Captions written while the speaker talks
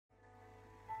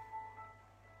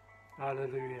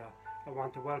Hallelujah. I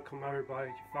want to welcome everybody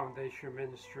to Foundation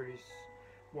Ministries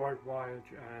Worldwide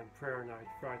Prayer Night,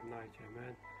 Friday night,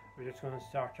 amen. We're just going to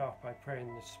start off by praying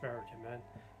in the Spirit, amen.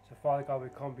 So Father God, we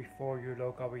come before you,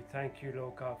 Lord God. We thank you,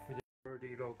 Lord God, for this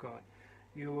worthy, Lord God.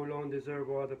 You alone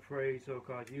deserve all the praise, Lord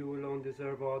God. You alone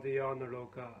deserve all the honor, Lord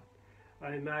God.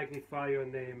 I magnify your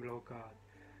name, Lord God.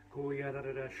 Oh ya da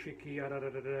da da shiki ya da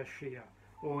da da da shia.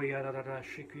 Oh ya da da da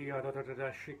shiki ya da da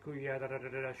da shiku ya da da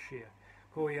da shia.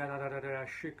 Ko ya da da da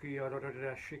shiki ya da da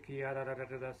da shiki ya da da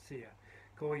da sia.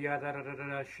 Ko ya da da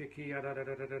da shiki ya da da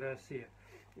da sia.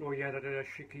 Oh ya da da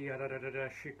shiki ya da da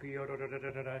shiki ya da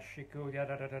da shiku ya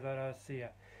da da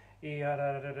sia. Ya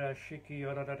da da shiki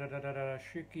ya da da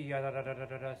shiki ya da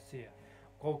da sia.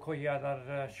 Ko ya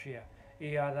da shia.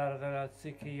 Ya da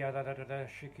siki ya da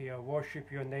shiki. I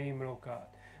worship your name, Lord God.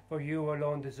 For you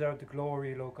alone deserve the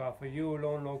glory, Lord God. For you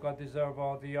alone, Lord God, deserve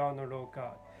all the honor, Lord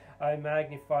God. I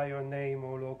magnify your name,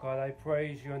 O Lord God. I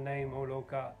praise your name, O Lord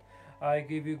God. I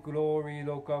give you glory,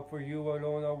 Lord God, for you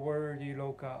alone are worthy,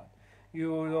 Lord God.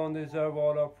 You alone deserve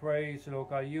all our praise, Lord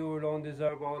God. You alone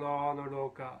deserve all our honor,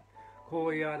 Lord God.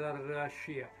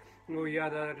 Koyadadadashia.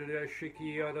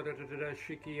 Oyadadadashiki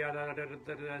yadadadadashiki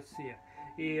yadadadadashia.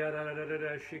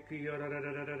 Iyadadadadashiki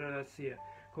yadadadadashia.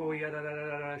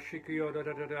 Koyadadadashiki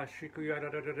yadadadashiki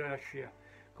yadadadadashia.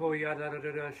 Oh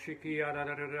shiki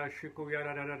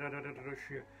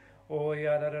oh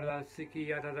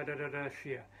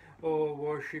siki oh,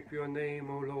 worship your name,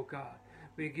 O Lord God.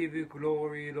 We give you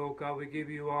glory, Lord God. We give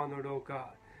you honor, Lord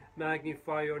God.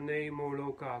 Magnify your name, O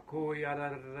Lord God. Oh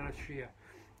shiki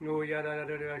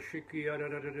siki oh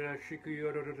shiki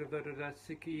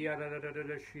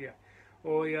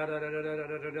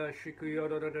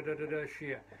oh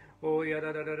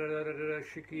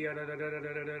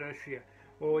shiki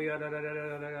oh ya da da da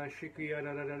da da shiki ya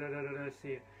da da da da da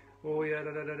see. Oh ya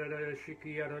da da da da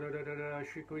shiki ya da da da da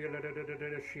shiki ya da da da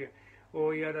da see.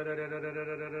 Oh ya da da da da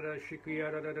da shiki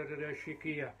ya da da da da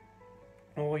shiki ya.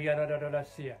 Oh ya da da da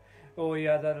see. Oh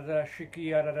ya da da da shiki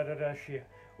ya da da da see.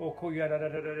 Oh ko ya da da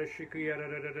da shiki ya da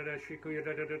da da shiki ya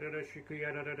da da da shiki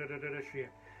ya da da da see.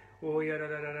 Oh ya da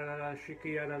da da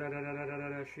shiki ya da da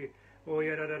da see. Oh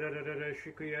ya da da da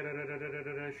shiki ya da da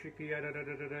da shiki ya da da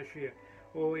da see.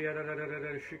 Oh ya da da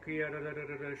da shiki ya da da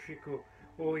da shiku.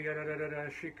 Oh ya da da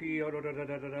shiki ya da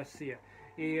da sia.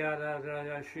 Ya da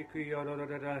da shiki ya da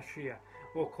da shia.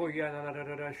 Oh ko ya da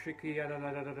da shiki ya da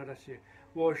da sia.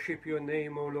 Worship your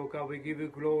name, O Lord God. We give you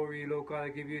glory, Lord God. I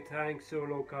give you thanks, O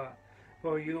Lord God.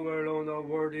 For you alone are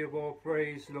worthy of all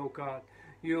praise, Lord God.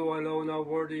 You alone are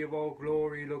worthy of all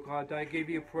glory, Lord God. I give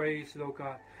you praise, Lord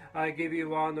God. I give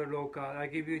you honor, Lord God. I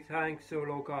give you thanks, O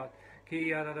Lord God. Ki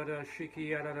ya da da shiki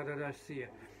ya da da sia.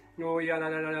 Oh ya da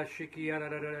da shiki ya da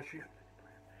da shiki.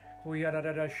 Oh ya da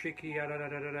da shiki ya da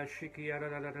da shiki ya da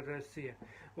da sia.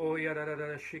 Oh ya da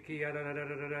da shiki ya da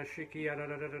da shiki ya da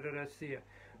da sia.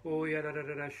 Oh ya da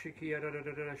da shiki ya da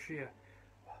da shia.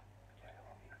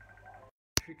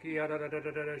 Shiki ya da da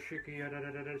shiki ya da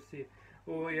da sia.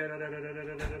 Oh ya da da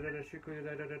shiki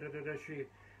ya da da shia.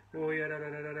 Oh ya da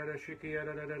da shiki ya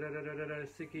da da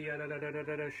siki ya da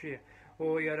da shia.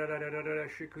 Oh ya da da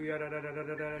shiki ya da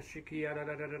da shiki ya da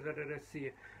da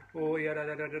sia. Oh ya da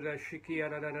da shiki ya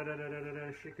da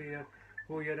da shiki ya.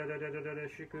 Oh ya da da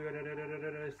shiki ya da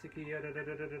da siki ya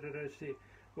da sia.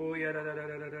 Oh ya da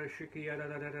da shiki ya da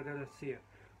da sia.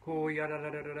 Oh ya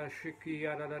da shiki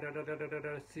ya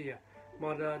da sia.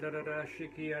 Ma da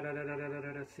shiki ya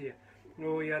da sia.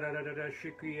 Oh ya da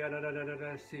shiki ya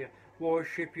da sia.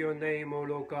 Worship your name, O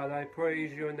Lord God. I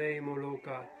praise your name, O Lord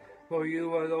God. For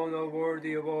you alone are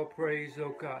worthy of all praise, O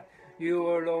God. You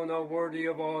alone are worthy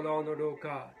of all honor, O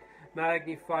God.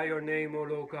 Magnify your name, O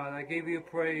Lord God. I give you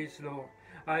praise, Lord.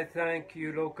 I thank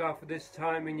you, Lord God, for this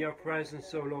time in your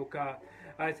presence, O Lord God.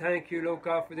 I thank you, Lord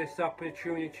God, for this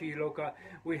opportunity, Lord God,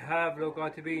 we have, Lord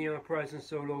God, to be in your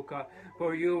presence, O Lord God.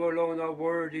 For you alone are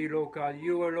worthy, Lord God.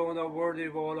 You alone are worthy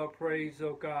of all our praise,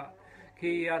 O God.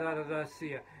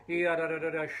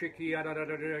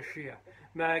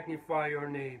 Magnify your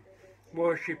name.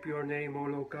 Worship your name, O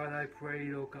Lord God, I pray,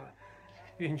 Lord God.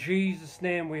 In Jesus'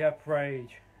 name we have prayed.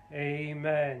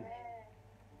 Amen.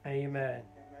 Amen.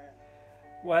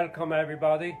 Welcome,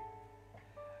 everybody.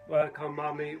 Welcome,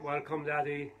 Mommy. Welcome,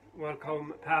 Daddy.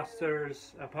 Welcome,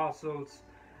 pastors, apostles,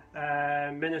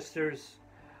 ministers.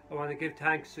 I want to give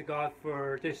thanks to God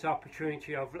for this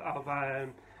opportunity of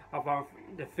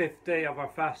the 5th day of our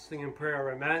fasting and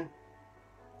prayer. Amen.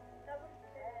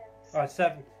 Or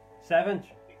seventh.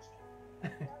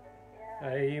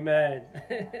 Amen.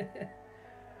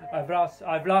 I've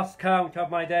lost count of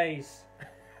my days.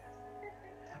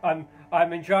 I'm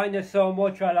enjoying this so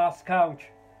much I lost count.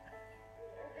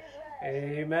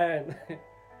 Amen.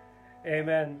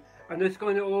 Amen. I'm just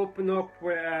going to open up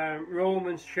with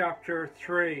Romans chapter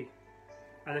 3,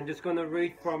 and I'm just going to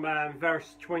read from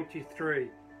verse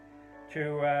 23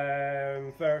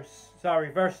 to verse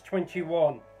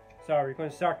 21. Sorry, we're going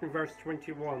to start in verse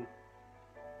 21.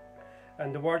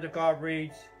 And the word of God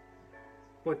reads,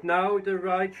 "But now the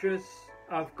righteousness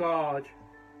of God,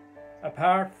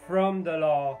 apart from the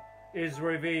law, is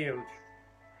revealed,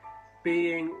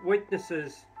 being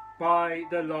witnesses by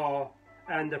the law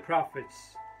and the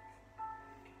prophets."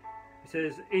 It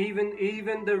says,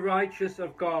 even the righteousness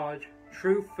of God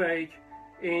through faith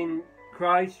in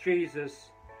Christ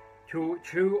Jesus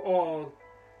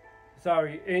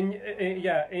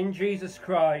in Jesus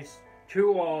Christ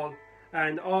to all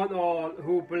and on all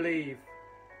who believe.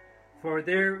 For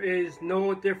there is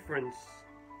no difference,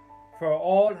 for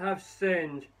all have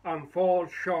sinned and fall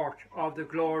short of the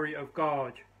glory of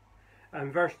God.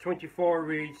 And verse 24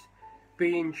 reads,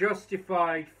 being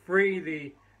justified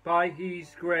freely by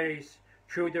his grace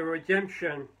through the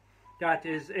redemption that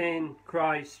is in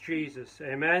Christ Jesus.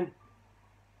 Amen.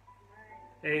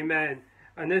 Amen.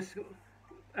 And this,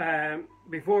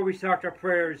 before we start our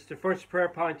prayers, the first prayer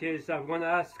point is I'm going to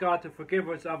ask God to forgive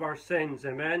us of our sins.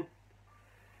 Amen.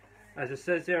 As it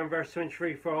says there in verse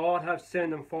 23, for all have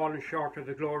sinned and fallen short of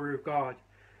the glory of God.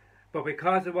 But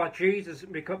because of what Jesus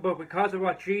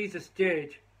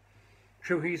did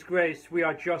through his grace, we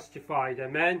are justified.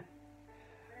 Amen.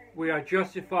 We are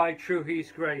justified through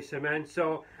his grace. Amen.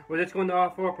 So we're just going to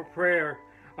offer up a prayer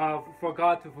for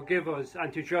God to forgive us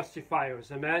and to justify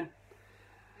us. Amen.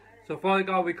 So Father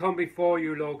God, we come before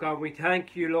you, Lord God. We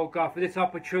thank you, Lord God, for this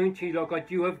opportunity, Lord God,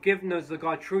 you have given us, Lord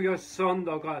God, through your Son,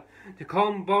 Lord God, to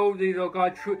come boldly, Lord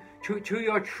God, to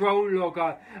your throne, Lord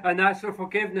God, and ask for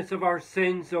forgiveness of our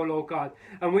sins, O Lord God.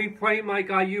 And we pray, my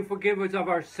God, you forgive us of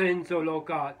our sins, O Lord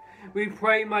God. We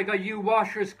pray, my God, you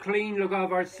wash us clean, Lord God,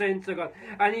 of our sins, Lord God.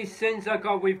 Any sins, Lord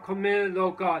God, we've committed,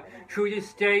 Lord God, through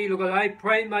this day, Lord God. I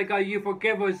pray, my God, you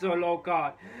forgive us, O Lord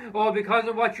God. Oh, because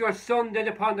of what your Son did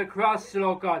upon the cross,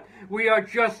 Lord God, we are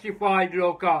justified,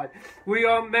 Lord God. We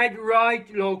are made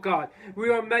right, Lord God.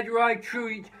 We are made right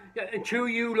through to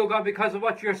you, Lord God, because of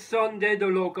what your Son did, O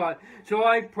Lord God. So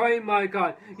I pray, my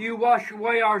God, you wash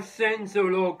away our sins, O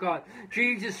Lord God.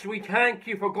 Jesus, we thank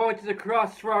you for going to the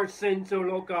cross for our sins, O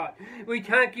Lord God. We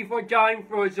thank you for dying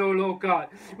for us, O Lord God.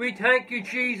 We thank you,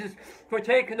 Jesus, for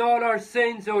taking all our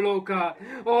sins, O Lord God.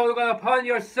 Oh, Lord God, upon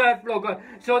yourself, Lord God,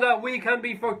 so that we can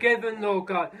be forgiven, Lord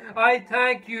God. I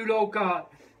thank you, Lord God.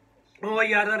 Oh,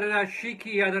 yadada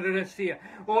shiki yadada sia.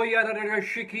 Oh, yadada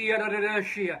shiki yadada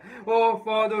shia. Oh,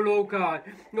 Father, Lord God.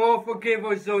 Oh, forgive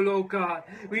us, oh, Lord God.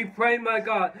 We pray, my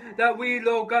God, that we,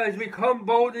 Lord God, as we come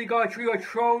boldly, God, through your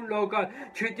throne, Lord God,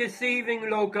 to this evening,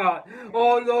 Lord God.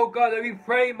 Oh, Lord God, that we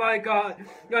pray, my God,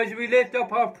 as we lift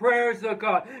up our prayers, Lord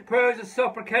God, prayers of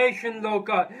supplication, Lord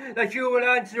God, that you will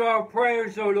answer our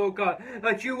prayers, oh, Lord God,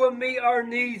 that you will meet our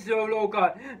needs, oh, Lord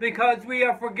God, because we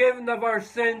are forgiven of our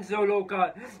sins, oh, Lord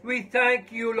God. We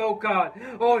thank you, Lord God.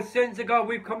 Oh, sins of God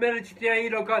we've committed today,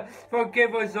 Lord God.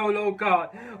 Forgive us, oh, Lord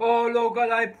God. Oh, Lord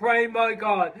God, I pray, my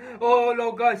God. Oh,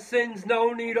 Lord God, sins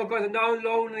knowingly, Lord God, and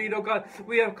unknowingly, Lord God,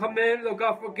 we have committed, Lord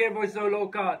God. Forgive us, oh,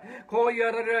 Lord God. Oh,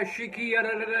 yadada shiki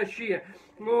yadada shia.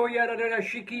 Oh, yadada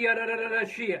shiki yadada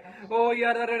shia. Oh,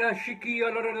 yadada shiki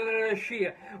yadada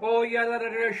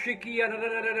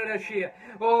shia.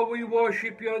 Oh, we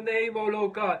worship your name, oh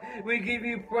Lord God. We give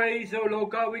you praise, oh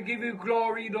Lord God. We give you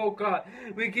glory, Lord God.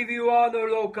 We give you honor,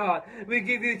 Lord God. We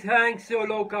give you thanks, oh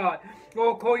Lord God.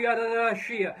 Oh, koyadada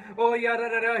shia. Oh,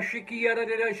 yadada shiki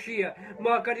yadada shia.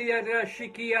 Makari yadada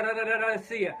shiki yadada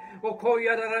shia. Oh,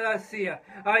 koyadada shia.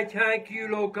 I thank you,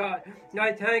 Lord God.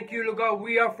 I thank you, Lord God.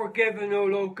 We are forgiven, oh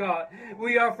Lord God.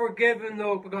 We are forgiven,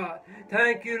 Lord God.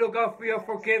 Thank you, Lord God, for your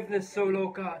forgiveness, oh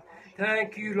Lord God.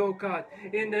 Thank you, Lord God.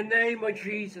 In the name of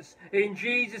Jesus. In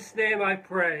Jesus' name I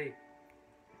pray.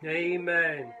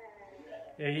 Amen.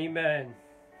 Amen.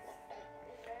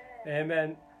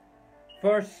 Amen.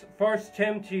 First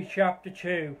Timothy chapter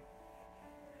 2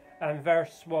 and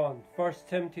verse 1. 1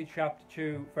 Timothy chapter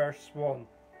 2 verse 1.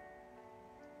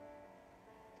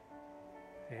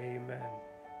 Amen.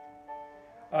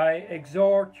 I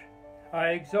exhort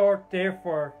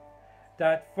therefore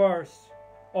that first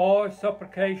all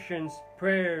supplications,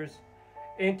 prayers,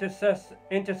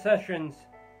 intercessions,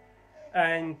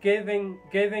 and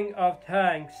giving of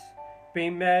thanks be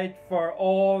made for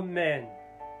all men,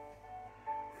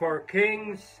 for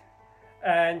kings,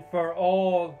 and for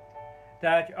all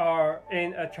that are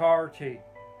in authority,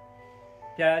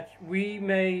 that we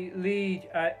may lead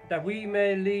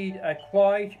a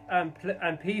quiet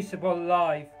and peaceable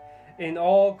life in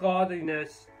all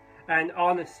godliness and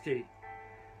honesty.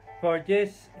 For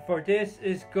this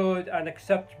is good and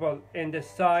acceptable in the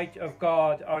sight of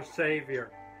God our Saviour.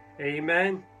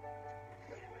 Amen.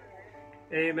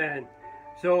 Amen.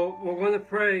 So we're going to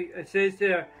pray. It says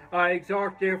there, I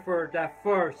exhort therefore that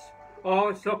first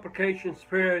all supplications,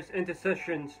 prayers,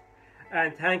 intercessions,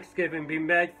 and thanksgiving be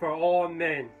made for all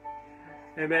men.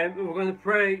 Amen. We're going to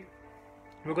pray.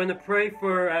 We're going to pray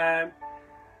for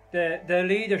the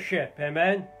leadership.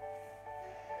 Amen.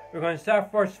 We're going to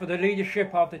start first for the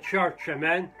leadership of the church.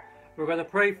 Amen. We're going to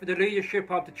pray for the leadership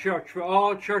of the church, for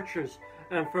all churches,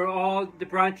 and for all the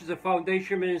branches of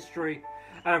Foundation Ministry,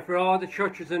 and for all the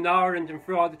churches in Ireland, and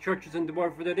for all the churches in the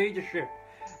world, for the leadership.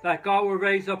 That God will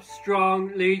raise up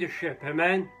strong leadership.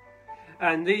 Amen.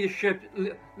 And leaderships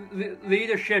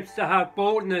to have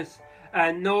boldness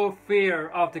and no fear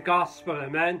of the gospel.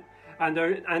 Amen. And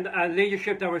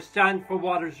leadership that will stand for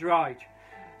what is right.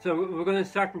 So we're going to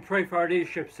start and pray for our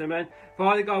leaderships. Amen.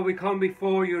 Father God, we come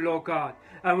before you, Lord God.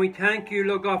 And we thank you,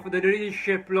 Lord God, for the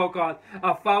leadership, Lord God,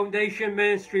 of Foundation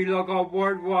Ministry, Lord God,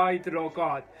 worldwide, Lord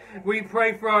God. We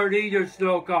pray for our leaders,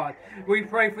 Lord God. We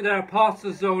pray for the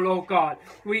apostles, oh Lord God.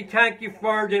 We thank you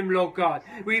for them, Lord God.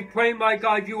 We pray, my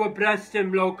God, you will bless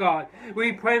them, Lord God.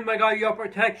 We pray, my God, your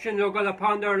protection, Lord God,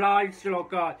 upon their lives, Lord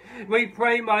God. We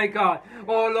pray, my God,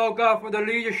 oh Lord God, for the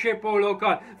leadership, oh Lord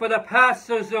God, for the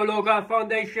pastors, oh Lord God,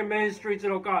 Foundation Ministries,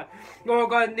 Lord God. Lord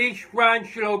God, in each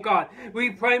branch, Lord God.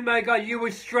 We pray, my God, you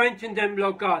will strengthen them,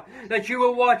 Lord God. That you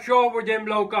will watch over them,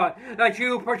 Lord God. That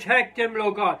you will protect them,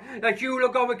 Lord God. That you,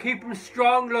 Lord God, will keep them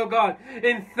strong, Lord God,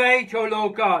 in faith, oh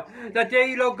Lord God. That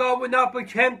they, Lord God, will not be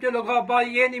tempted, Lord God, by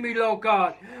the enemy, Lord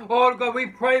God. Oh God, we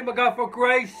pray, my God, for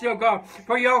grace, Lord God,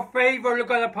 for your favor, Lord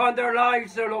God, upon their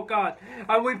lives, oh Lord God.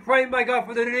 And we pray, my God,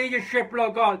 for the leadership,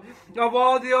 Lord God, of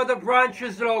all the other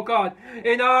branches, Lord God,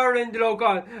 in Ireland, Lord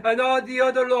God, and all the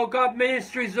other, Lord God,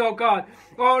 ministries, Lord God,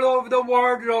 all over the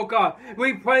world, Lord God.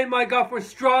 We pray, my God, for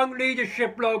strong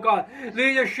leadership, Lord God.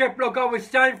 Leadership, Lord God, will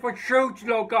stand for truth,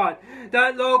 Lord God.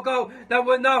 That, Lord God, that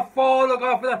will not fall, Lord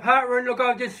God, for the pattern, Lord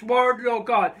God, of this word, Lord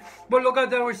God. But, Lord God,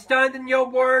 that will stand in your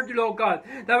word, Lord God.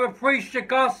 That will preach the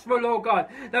gospel, Lord God.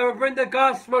 That will bring the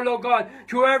gospel, Lord God,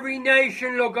 to every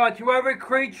nation, Lord God, to every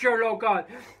creature, Lord God.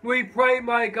 We pray,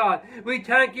 my God. We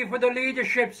thank you for the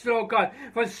leaderships, Lord God.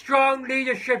 For strong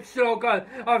leaderships, Lord God.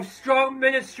 Of strong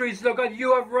ministries, Lord God,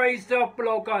 you have raised up,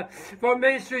 Lord God. For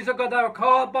ministries, Lord God, that are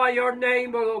called by your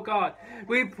name, Lord God.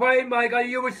 We pray, my God,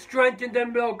 you will strengthen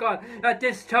them, Lord God, at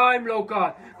this time, Lord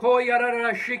God.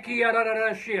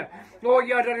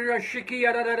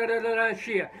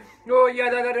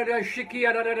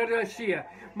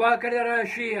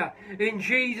 In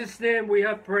Jesus' name we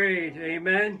have prayed.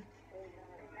 Amen.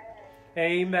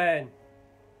 Amen.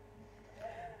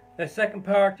 The second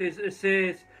part is, it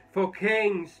says, for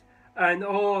kings and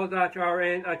all that are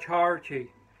in authority,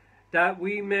 that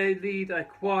we may lead a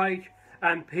quiet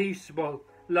and peaceable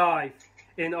life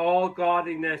in all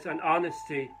godliness and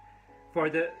honesty. For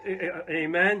the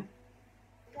amen.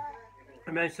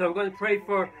 Amen. So we're going to pray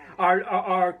for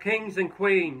our kings and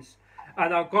queens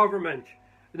and our government.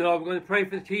 You know, we're going to pray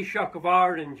for the Taoiseach of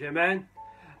Ireland. Amen.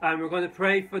 And we're going to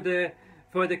pray for the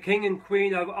king and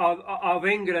queen of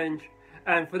England,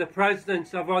 and for the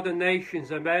presidents of other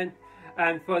nations. Amen.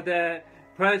 And for the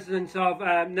presidents of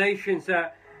nations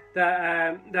that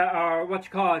are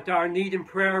that are needing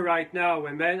prayer right now.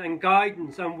 Amen. And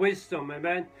guidance and wisdom.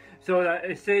 Amen. So that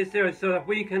it says there, so that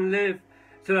we can live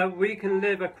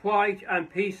a quiet and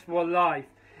peaceful life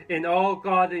in all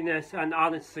godliness and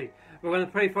honesty. We're going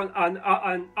to pray for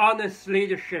an honest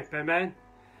leadership. Amen.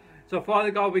 So,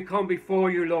 Father God, we come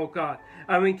before you, Lord God.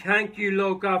 And we thank you,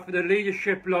 Lord God, for the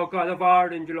leadership, Lord God, of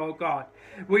Ireland, Lord God.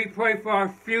 We pray for our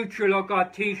future, Lord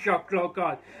God, Taoiseach, Lord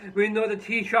God. We know the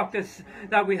Taoiseach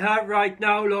that we have right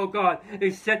now, Lord God,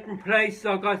 is set in place,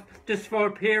 Lord God, just for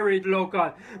a period, Lord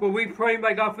God. But we pray,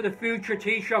 my God, for the future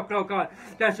Taoiseach, Lord God,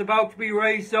 that's about to be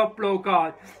raised up, Lord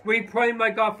God. We pray, my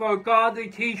God, for a godly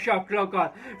Taoiseach, Lord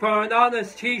God, for an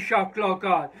honest Taoiseach, Lord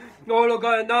God. Oh, Lord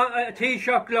God, a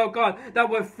Taoiseach, Lord God, that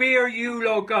will fear you,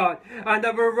 Lord God, and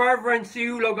that will reverence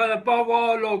you, Lord God, above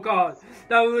all, Lord God,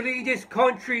 that will lead this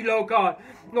country, Lord God,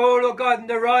 oh, Lord God, in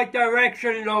the right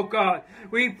direction, Lord God.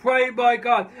 We pray, my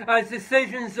God, as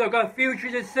decisions, Lord God, future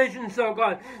decisions, Lord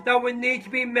God, that will need to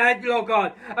be made, Lord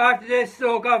God, after this,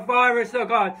 Lord God, virus, Lord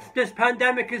God, this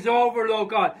pandemic is over, Lord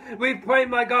God. We pray,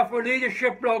 my God, for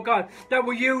leadership, Lord God, that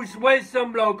will use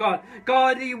wisdom, Lord God,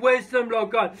 godly wisdom,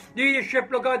 Lord God, leadership,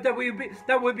 Lord God,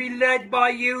 that will be led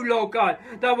by you, Lord God,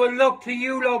 that will look to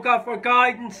you, Lord God, for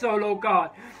guidance, oh, Lord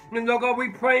God. And Lord God, we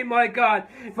pray, my God,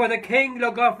 for the King,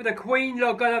 Lord God, for the Queen,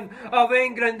 Lord God, of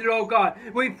England, Lord God.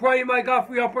 We pray, my God,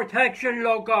 for your protection,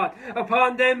 Lord God,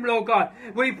 upon them, Lord God.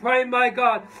 We pray, my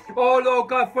God, oh Lord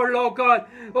God, for Lord God,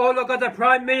 oh Lord God, the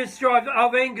Prime Minister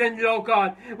of England, Lord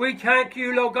God. We thank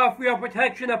you, Lord God, for your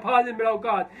protection upon him, Lord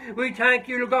God. We thank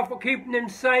you, Lord God, for keeping him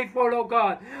safe, oh Lord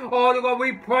God. Oh Lord God,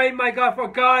 we pray, my God, for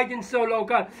guidance, oh Lord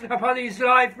God, upon his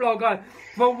life, Lord God.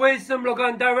 For wisdom, Lord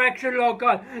God, and direction, Lord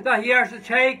God, that he has to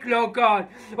take, Lord God.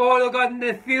 Oh, Lord God, in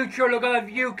the future, Lord God, of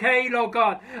UK, Lord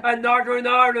God, and Northern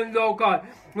Ireland, Lord God.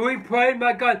 We pray,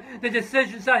 my God, the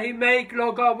decisions that he make,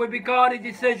 Lord God, will be godly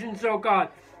decisions, Lord God.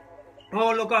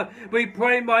 Oh, Lord God, we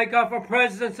pray, my God, for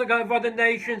presidents, Lord God, for the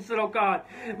nations, Lord God.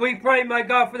 We pray, my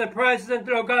God, for the president,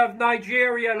 Lord God, of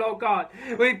Nigeria, Lord God.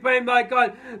 We pray, my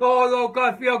God, oh, Lord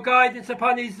God, for your guidance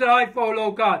upon his life, oh,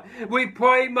 Lord God. We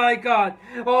pray, my God,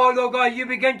 oh, Lord God, you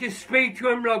begin to speak to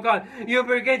him, Lord God. You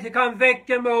begin to convict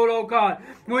him, oh, Lord God.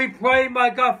 We pray, my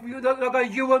God, for you, Lord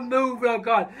God, you will move, Lord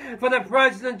God, for the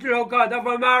president, Lord God, of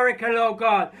America, Lord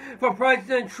God, for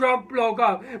President Trump, Lord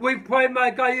God. We pray, my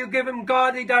God, you give him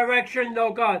godly direction,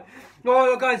 Lord God. Oh,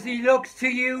 Lord God, as he looks to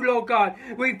you, Lord God,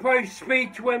 we pray,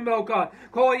 speak to him, Lord God.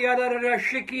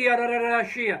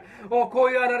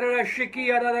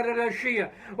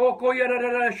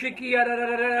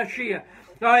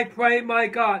 I pray, my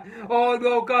God, oh,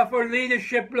 Lord God, for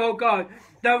leadership, Lord God,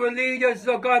 that will lead us,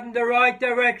 Lord God, in the right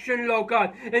direction, Lord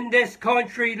God, in this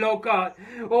country, Lord God.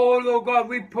 Oh, Lord God,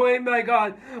 we pray, my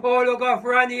God, oh, Lord God,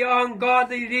 for any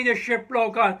ungodly leadership,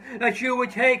 Lord God, that you would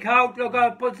take out, Lord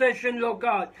God, position, Lord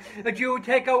God, that you would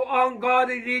take out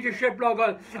ungodly leadership, Lord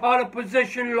God, out of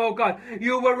position, Lord God.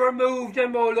 You will remove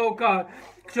them, oh, Lord God.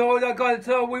 So, Lord God,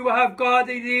 so we will have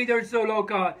godly leaders, oh, Lord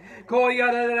God. Oh,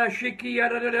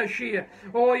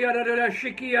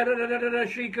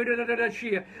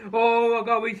 Lord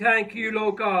God, we thank you,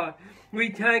 Lord God. We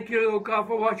thank you, Lord God,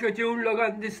 for what you're doing, Lord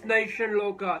God, in this nation,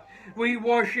 Lord God. We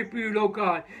worship you, Lord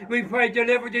God. We pray,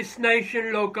 deliver this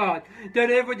nation, Lord God.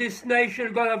 Deliver this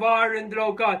nation, God of Ireland,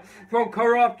 Lord God, from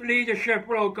corrupt leadership,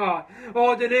 Lord God.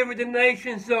 Oh, deliver the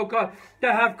nations, Lord God,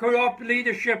 that have corrupt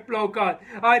leadership, Lord God.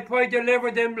 I pray,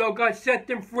 deliver them, Lord God. Set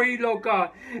them free, Lord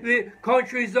God. The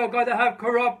countries, Lord God, that have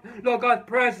corrupt, Lord God,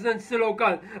 presidents, Lord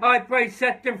God. I pray,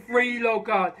 set them free, Lord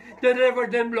God. Deliver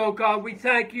them, Lord God. We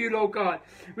thank you, Lord God.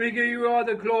 We give you all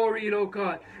the glory, Lord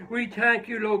God. We thank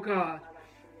you, Lord God.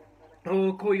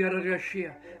 Oh,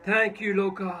 thank you,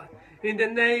 Lord God. In the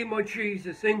name of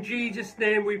Jesus. In Jesus'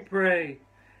 name we pray.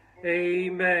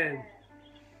 Amen.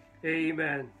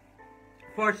 Amen.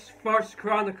 First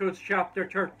Chronicles chapter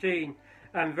 13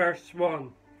 and verse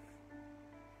 1.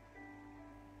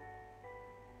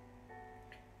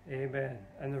 Amen.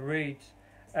 And it reads,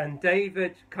 And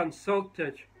David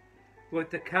consulted with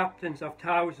the captains of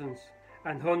thousands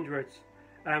and hundreds,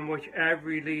 and with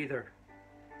every leader.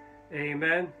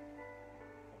 Amen.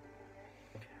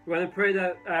 We're going to pray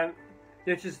that,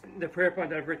 this is the prayer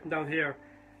point I've written down here.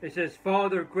 It says,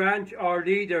 Father, grant our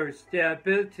leaders the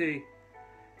ability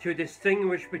to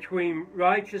distinguish between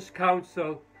righteous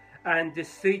counsel and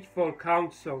deceitful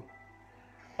counsel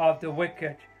of the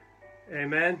wicked.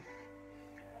 Amen.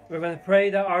 We're going to pray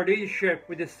that our leadership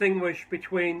will distinguish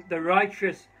between the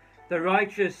righteous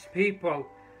people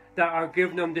that are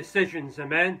giving them decisions.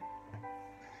 Amen.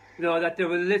 You know, that they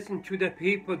will listen to the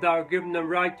people that are giving them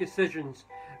right decisions,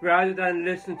 rather than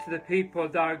listen to the people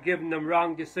that are giving them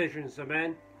wrong decisions.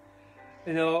 Amen.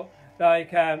 You know,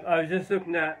 like I was just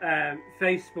looking at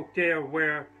Facebook there,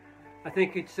 where I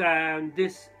think it's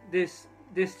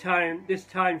this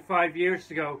time 5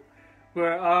 years ago,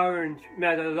 where Ireland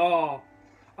made a law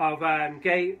of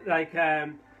gay,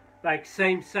 like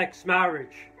same-sex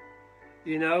marriage,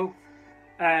 you know,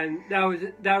 and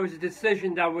that was a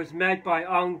decision that was made by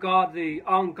ungodly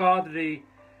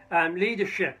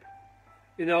leadership,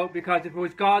 you know, because if it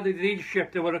was godly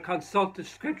leadership, they would have consulted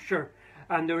Scripture,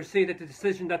 and they would see that the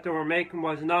decision that they were making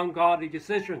was an ungodly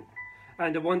decision,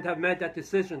 and they wouldn't have made that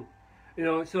decision, you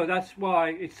know. So that's why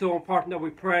it's so important that we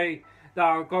pray that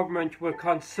our government will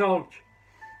consult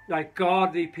like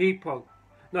godly people.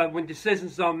 Now, when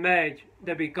decisions are made,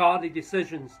 there be godly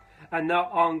decisions and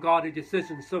not ungodly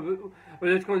decisions. So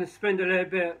we're just going to spend a little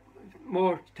bit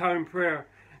more time in prayer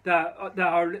that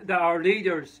our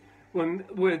leaders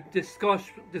will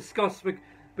discuss with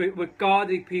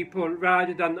godly people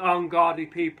rather than ungodly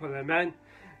people. Amen.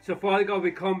 So Father God,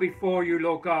 we come before you,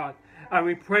 Lord God, And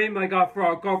we pray, my God, for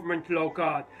our government, Lord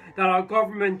God, that our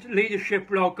government leadership,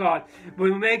 Lord God,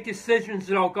 will make decisions,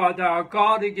 Lord God, that are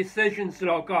godly decisions,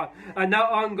 Lord God, and not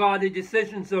ungodly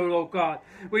decisions, oh Lord God.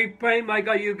 We pray, my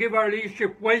God, you give our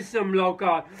leadership wisdom, Lord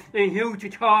God, in who to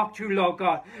talk to, Lord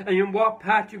God, and in what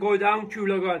path to go down to,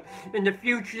 Lord God, in the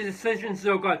future decisions,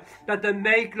 Lord God, that they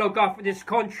make, Lord God, for this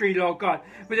country, Lord God,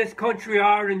 for this country,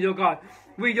 Ireland, Lord God.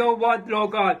 We don't want,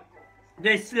 Lord God,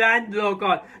 this land, Lord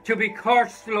God, to be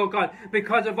cursed, Lord God,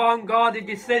 because of ungodly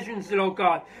decisions, Lord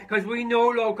God. Because we know,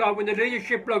 Lord God, when the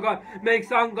leadership, Lord God, makes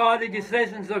ungodly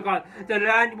decisions, Lord God, the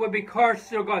land will be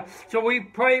cursed, Lord God. So we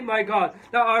pray, my God,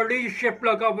 that our leadership,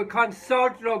 Lord God, will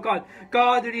consult, Lord God,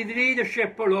 godly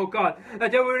leadership, Lord God.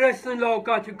 That they will listen, Lord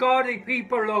God, to godly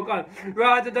people, Lord God,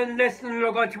 rather than listening,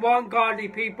 Lord God, to ungodly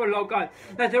people, Lord God.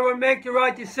 That they will make the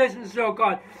right decisions, Lord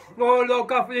God. Oh, Lord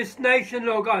God, for this nation,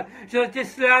 Lord God, so that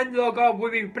this land, Lord God,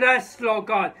 will be blessed, Lord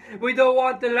God. We don't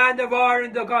want the land of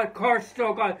Ireland, Lord God, cursed,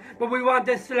 Lord God, but we want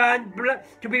this land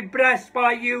to be blessed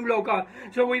by you, Lord God.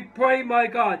 So we pray, my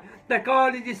God, that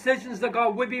godly decisions, Lord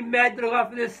God, will be made, Lord God,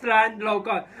 for this land, Lord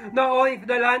God. Not only for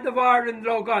the land of Ireland,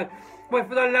 Lord God, but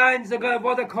for the lands, Lord God, of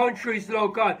other countries,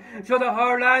 Lord God, so that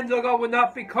our land, Lord God, will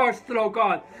not be cursed, Lord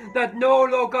God. That no,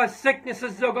 Lord God,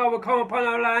 sicknesses, Lord God, will come upon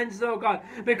our lands, Lord God,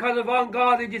 because of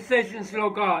ungodly decisions,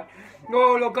 Lord God.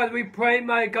 Oh, Lord God, we pray,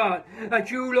 my God, that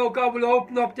you, Lord God, will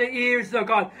open up the ears, Lord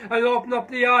God, and open up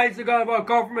the eyes, Lord God, of our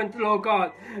government, Lord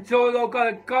God. So, Lord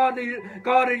God, godly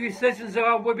decisions, Lord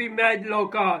God, will be made,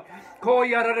 Lord God. Oh,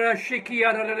 yarara shiki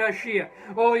yarara shia.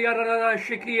 Oh, yarara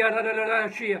shiki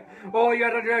yarara shia. Oh,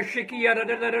 yarara shiki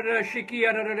yarara shiki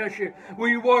yarara shia.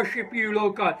 We worship you,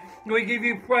 Lord God. We give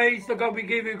you praise, Lord God. We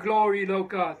give you glory, Lord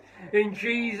God. In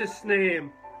Jesus'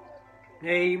 name.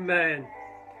 Amen.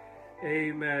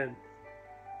 Amen.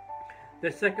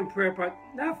 The second prayer point.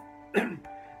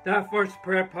 That first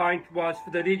prayer point was for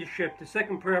the leadership. The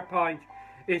second prayer point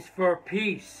is for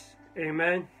peace.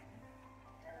 Amen.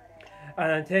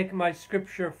 And I'm taking my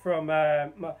scripture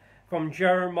from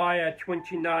Jeremiah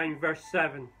 29, verse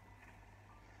 7.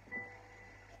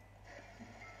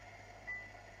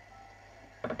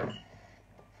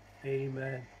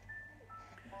 Amen.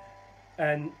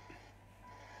 And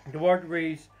the word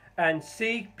reads, "And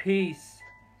seek peace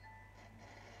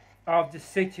of the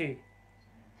city,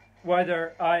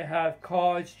 whether I have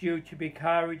caused you to be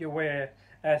carried away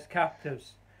as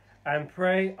captives, and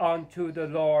pray unto the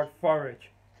Lord for it.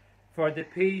 For the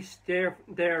peace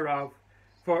thereof,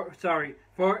 for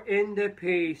in the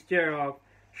peace thereof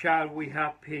shall we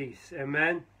have peace."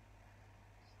 Amen.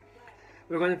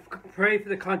 We're going to pray for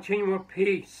the continual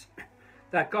peace,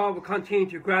 that God will continue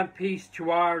to grant peace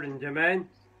to Ireland. Amen.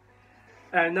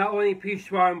 And not only peace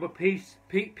to Ireland, but peace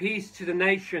to the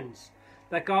nations,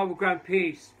 that God will grant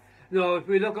peace. You know, if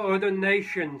we look at other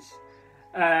nations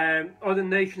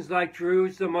like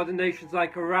Jerusalem, other nations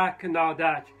like Iraq and all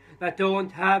that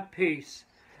don't have peace,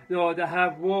 you know, that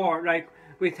have war. Like,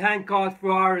 we thank God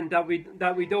for Ireland that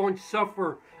we don't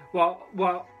suffer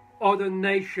what other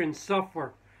nations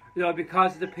suffer, you know,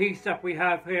 because of the peace that we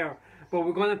have here. But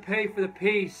we're going to pray for the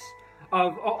peace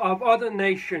of other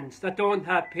nations that don't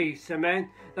have peace. Amen.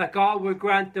 That God will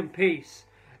grant them peace.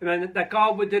 Amen. That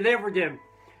God will deliver them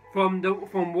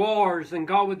from wars, and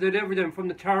God will deliver them from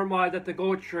the turmoil that they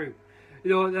go through. You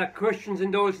know, that Christians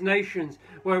in those nations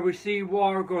where we see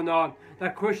war going on,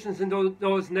 that Christians in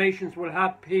those nations will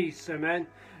have peace. Amen.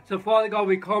 So, Father God,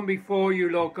 we come before you,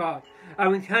 Lord God,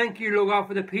 and we thank you, Lord God,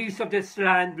 for the peace of this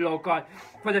land, Lord God,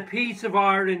 for the peace of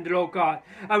Ireland, Lord God.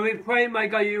 And we pray, my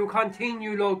God, you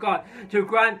continue, Lord God, to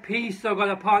grant peace, Lord God,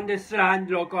 upon this land,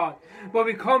 Lord God. But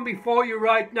we come before you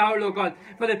right now, Lord God,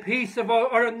 for the peace of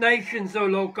other nations, oh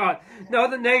Lord God. The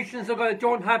other nations, Lord God, that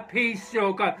don't have peace,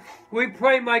 Lord God. We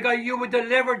pray, my God, you would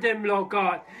deliver them, Lord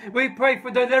God. We pray for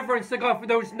deliverance, Lord God, for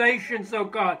those nations,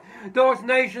 Lord God. Those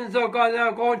nations, Lord God, that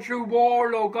are going through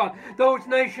war, Lord God. Those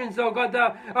nations, Lord God,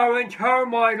 that are in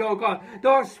turmoil, Lord God.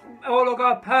 Those, oh Lord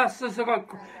God, pastors, Lord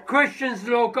God, Christians,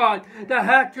 Lord God, that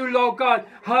had to, Lord God,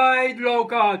 hide, Lord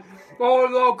God. Oh,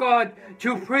 Lord God,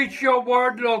 to preach your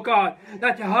word, Lord God,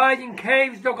 that to hide in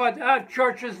caves, Lord God, to have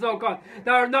churches, Lord God,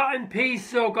 that are not in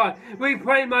peace, Lord God. We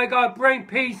pray, my God, bring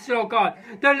peace, Lord God.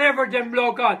 Deliver them,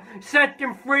 Lord God. Set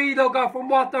them free, Lord God, from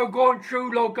what they're going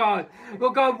through, Lord God.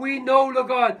 Lord God, we know, Lord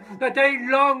God, that they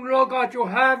long, Lord God, to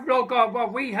have, Lord God,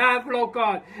 what we have, Lord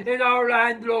God, in our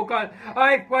land, Lord God.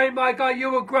 I pray, my God, you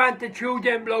will grant it to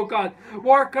them, Lord God.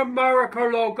 Work a miracle,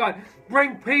 Lord God.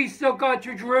 Bring peace, oh God,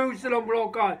 to Jerusalem,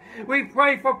 Lord God. We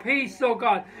pray for peace, oh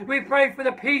God. We pray for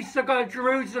the peace, oh God, of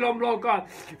Jerusalem, Lord God.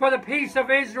 For the peace of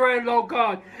Israel, Lord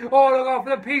God. Oh, Lord God, for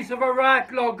the peace of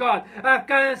Iraq, Lord God.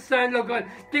 Afghanistan, Lord God.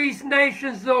 These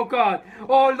nations, Lord God.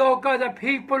 Oh, Lord God, the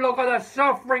people, Lord God, are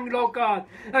suffering, Lord God,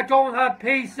 that don't have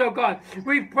peace, oh God.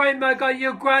 We pray, my God,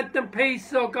 you grant them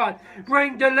peace, oh God.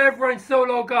 Bring deliverance, oh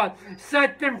Lord God.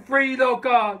 Set them free, Lord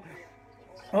God.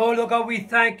 Oh, Lord God, we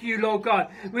thank you, Lord God.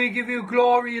 We give you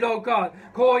glory, Lord God.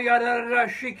 Oh, yada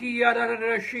shiki yada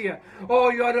shia. Oh,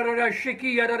 yada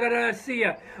shiki yada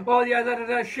shia. Oh,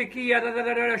 yada shiki yada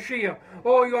shia.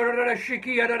 Oh, yada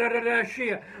shiki yada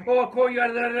shia. Oh,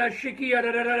 yada shiki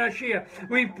yada shia.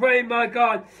 We pray, my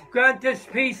God, grant us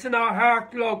peace in our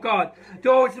heart, Lord God.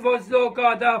 Those of us, Lord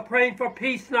God, that are praying for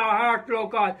peace in our heart,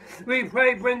 Lord God. We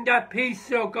pray, bring that peace,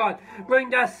 Lord God. Bring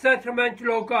that settlement,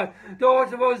 Lord God.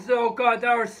 Those of us, Lord God, that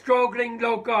are struggling,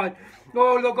 Lord God.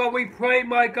 Oh, Lord God, we pray,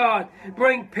 my God,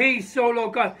 bring peace, oh,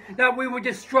 Lord God, that we would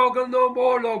just struggle no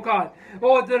more, Lord God.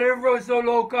 Oh, deliver us, oh,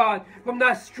 Lord God, from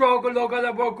that struggle, Lord God,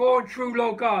 that we're going through,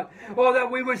 Lord God. Oh,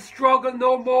 that we would struggle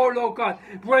no more, Lord God.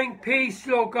 Bring peace,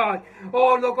 Lord God.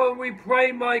 Oh, Lord God, we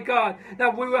pray, my God,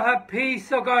 that we will have peace,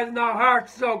 oh God, in our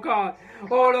hearts, oh God.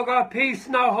 Oh, Lord God, peace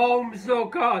in our homes, oh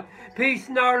God. Peace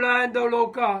in our land, oh,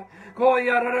 Lord God.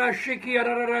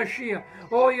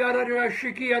 Oh,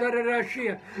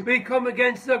 we come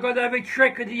against, Lord God, every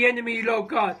trick of the enemy, Lord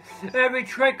God. Every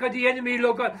trick of the enemy,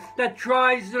 Lord God, that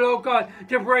tries, Lord God,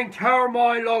 to bring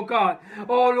turmoil, Lord God.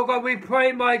 Oh, Lord God, we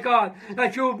pray, my God,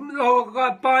 that you, Lord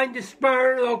God, bind the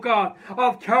spirit, Lord God,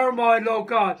 of turmoil, Lord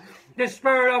God. The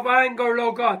spirit of anger,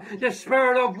 Lord God. The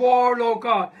spirit of war, Lord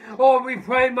God. Oh, we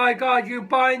pray, my God, you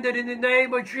bind it in the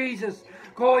name of Jesus.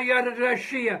 Oh, yada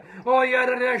shia. Oh,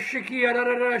 yada shiki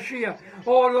yada shia.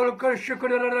 Oh, Lord God,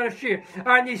 shia.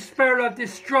 And the spirit of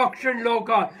destruction, Lord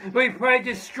God. We pray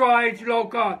destroy it,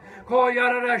 Lord God. Oh,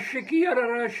 yada shiki yada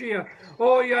shia.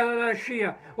 Oh, yada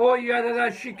shia. Oh, yada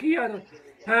shiki yada.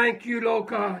 Thank you, Lord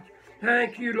God.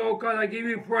 Thank you, Lord God. I give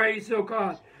you praise, Lord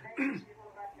God.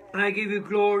 I give you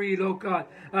glory, Lord God.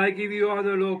 I give you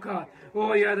honor, Lord God.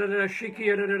 Oh, yada shiki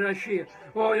yada shia.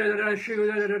 Oh, yada shiki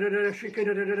yada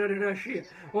shia.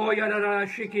 Oh, yada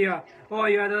shiki. Oh,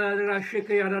 yada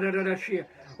shiki yada shia.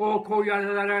 Oh, ko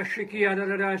yada shiki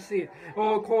yada shia.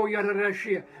 Oh, ko yada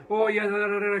shia. Oh,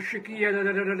 yada shiki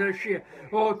yada shia.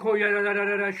 Oh, ko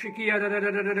yada shiki yada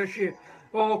shia.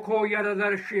 Oh, ko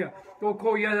yada shia. Oh,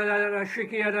 ko yada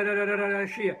shiki yada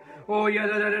shia. Oh,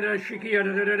 yada shiki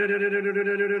yada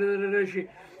shia.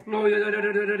 Oh,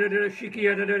 yada shiki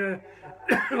yada.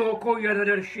 Oh, ko yada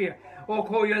shia. Oh,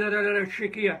 ko yada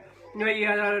shiki yada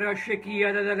shiki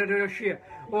yada shia.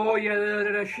 Oh,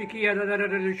 yada shiki yada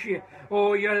shia.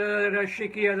 Oh, yada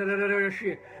shiki yada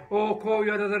shia. Oh, ko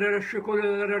yada shiki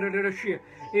yada shia.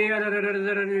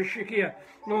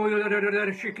 Oh,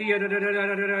 yada shiki yada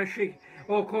shia.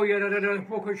 Oh, ko yada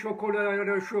poco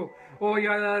chocolate show. Oh,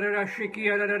 yada shiki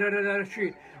yada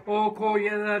shia. Oh, ko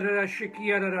yada shiki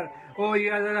yada. Oh,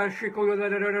 yada shiko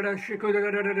yada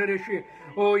shia.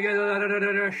 Oh,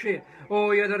 yada shia.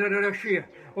 Oh, yada shia.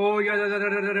 Oh,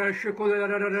 yada shiko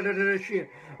yada shia.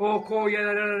 Oh, ko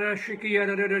yada shiki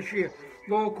yada shia.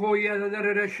 Oh, ko yada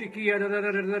shiki yada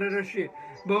shia.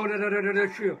 Oh, yada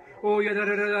shia. Oh,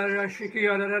 yada shiki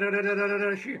yada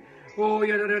shia. Oh,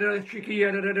 yada shiki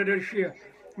yada shia.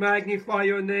 Magnify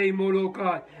your name, O Lord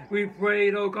God. We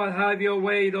pray, Lord God, have your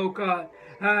way, Lord God.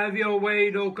 Have your way,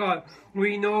 Lord God.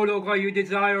 We know, Lord God, you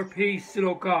desire peace,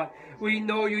 Lord God. We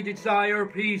know you desire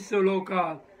peace, O Lord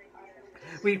God.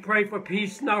 We pray for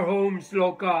peace in our homes,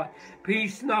 Lord God.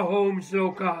 Peace in our homes,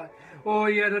 Lord God. Oh,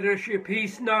 yada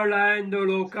peace in our land, O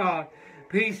Lord God.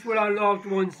 Peace with our loved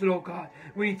ones, Lord God.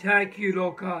 We thank you,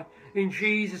 Lord God. In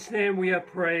Jesus' name we have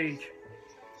prayed.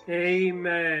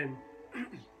 Amen.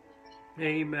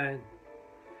 Amen.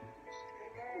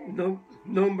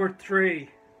 Number three.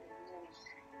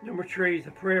 Number three is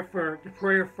the prayer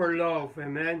for love.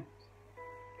 Amen.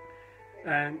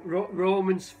 And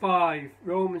Romans 5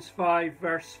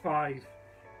 verse 5.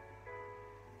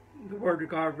 The word of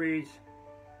God reads,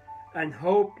 and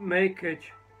hope make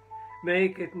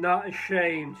it not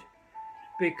ashamed,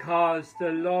 because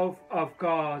the love of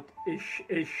God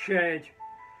is shed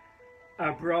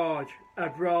abroad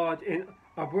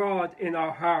in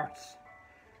our hearts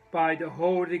by the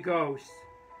Holy Ghost,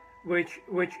 which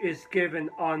is given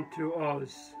unto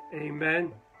us.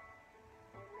 Amen.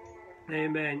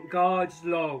 Amen. God's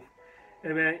love.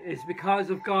 Amen. It's because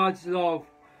of God's love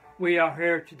we are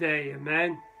here today.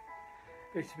 Amen.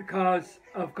 It's because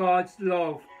of God's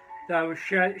love that was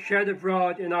shed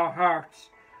abroad in our hearts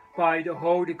by the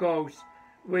Holy Ghost,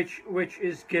 which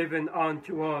is given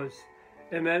unto us.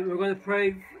 Amen. We're going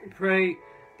to pray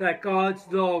that God's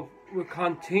love will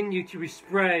continue to be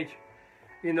spread,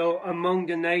 among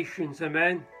the nations.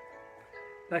 Amen.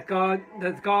 That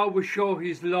God will show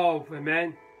his love.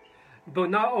 Amen. But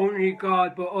not only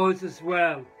God, but us as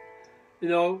well.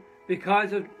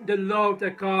 Because of the love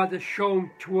that God has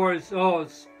shown towards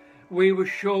us, we will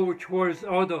show it towards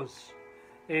others.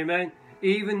 Amen.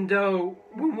 Even though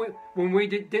when we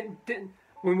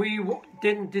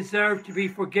didn't deserve to be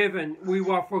forgiven, we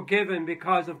were forgiven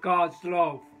because of God's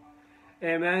love.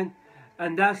 Amen.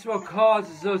 And that's what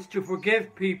causes us to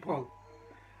forgive people.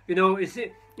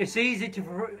 It's easy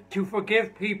to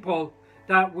forgive people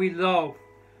that we love,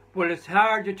 but it's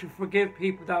harder to forgive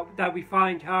people that we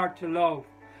find hard to love.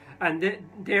 And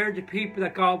they're the people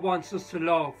that God wants us to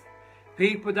love.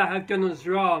 People that have done us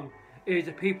wrong is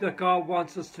the people that God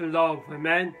wants us to love.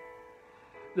 Amen.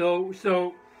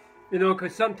 So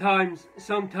because sometimes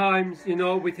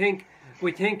we think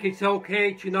it's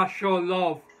okay to not show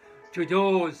love to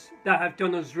those that have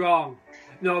done us wrong,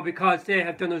 because they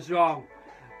have done us wrong.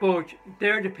 But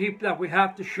they're the people that we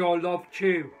have to show love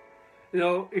to.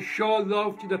 Is show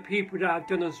love to the people that have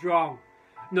done us wrong.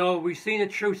 We've seen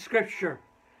it through Scripture.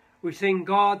 We've seen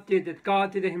God did it.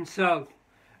 God did it himself.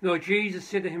 Jesus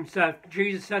did it himself.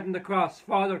 Jesus said on the cross,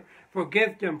 Father,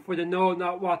 forgive them, for they know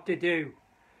not what they do.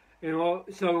 So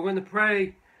we're going to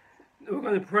pray. We're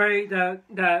going to pray that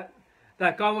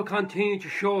God will continue to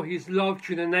show his love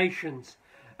to the nations,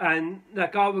 and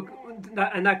that God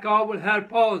will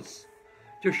help us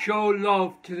to show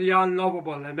love to the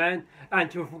unlovable. Amen.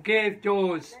 And to forgive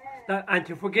those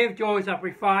that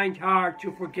we find hard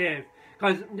to forgive.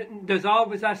 Because there's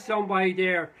always that somebody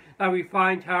there that we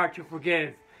find hard to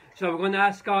forgive. So we're going to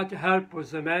ask God to help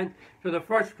us. Amen. So the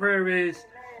first prayer is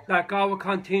that God will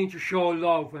continue to show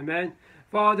love. Amen.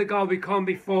 Father God, we come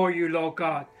before you, Lord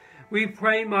God. We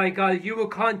pray, my God, you will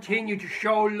continue to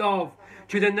show love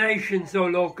to the nations, oh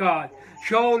Lord God.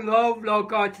 Show love, Lord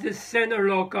God, to the sinner,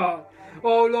 Lord God.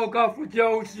 Oh, Lord God, for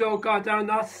those, Lord God, that are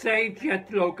not saved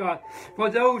yet, Lord God. For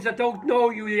those that don't know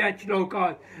you yet, Lord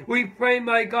God. We pray,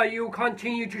 my God, you will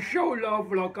continue to show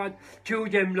love, Lord God, to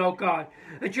them, Lord God.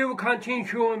 That you will continue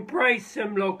to embrace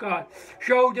them, Lord God.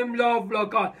 Show them love, Lord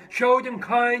God. Show them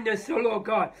kindness, oh Lord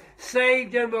God.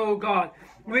 Save them, oh God.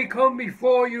 We come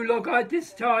before you, Lord God,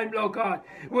 this time, Lord God.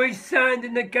 We stand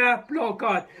in the gap, Lord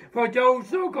God, for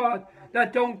those, Lord God,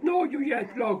 that don't know you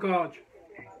yet, Lord God.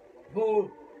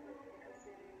 Oh.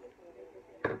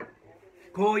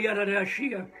 Oh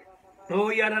yararashia,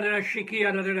 oh yararashiki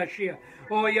yararashia,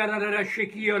 oh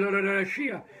yararashiki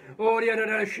yararashia, oh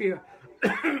yararashia,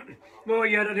 oh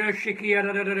yararashiki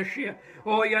yararashia,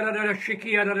 oh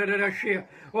yararashiki yararashia,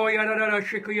 oh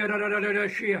yararashiki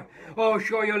yararashia. Oh,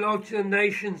 show your love to the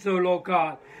nations, oh Lord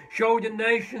God. Show the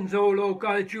nations, oh Lord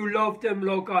God, that you love them,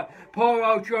 Lord God. Pour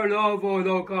out your love, oh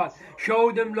Lord God.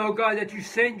 Show them, Lord God, that you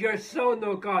send your Son,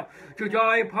 Lord God, to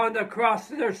die upon the cross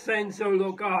for their sins, oh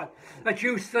Lord God. That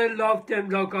you still love them,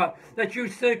 Lord God. That you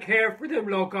still care for them,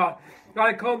 Lord God.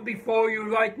 I come before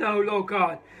you right now, Lord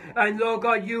God. And, Lord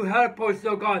God, you help us,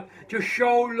 Lord God, to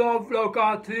show love, Lord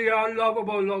God, to the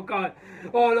unlovable, Lord God.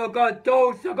 Oh, Lord God,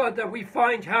 those, Lord God, that we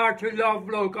find hard to love,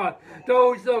 Lord God.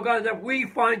 Those, Lord God, that we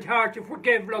find hard to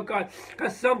forgive, Lord God.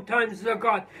 Because sometimes, Lord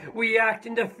God, we act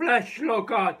in the flesh, Lord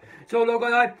God. So, Lord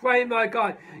God, I pray, my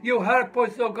God, you help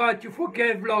us, Lord God, to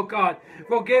forgive, Lord God.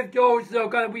 Forgive those, Lord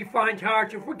God, that we find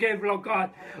hard to forgive, Lord God.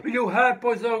 You help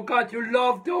us, Lord God, to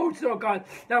love those, Lord God,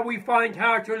 that we find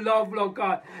hard to love, Lord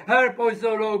God. Help us,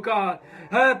 oh Lord God.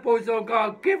 Help us, oh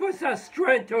God. Give us that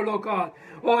strength, oh Lord God.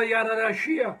 Oh,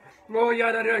 Yadarashia. Oh,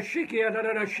 Yadarashiki,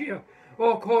 Yadarashia.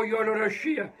 Oh, Ko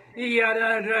Yadarashia.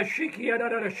 Yadarashiki,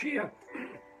 Yadarashia.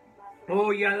 Oh,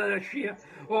 Yadarashia.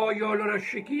 Oh,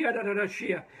 Yadarashiki,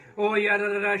 Yadarashia. Oh,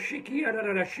 Yadarashiki,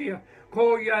 Yadarashia.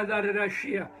 Ko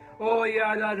Yadarashia. Oh,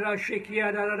 Yadarashiki,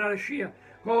 Yadarashia.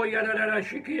 Ko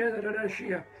Yadarashiki,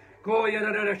 Yadarashia. Ko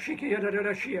Yadarashiki,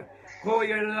 Yadarashia. Oh,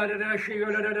 Yadarashiki,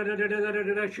 Yadarashia.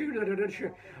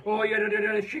 Oh,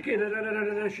 Yadarashiki,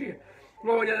 Yadarashia.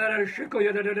 Oh, Yadarashiko,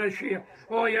 Yadarashia.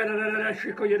 Oh,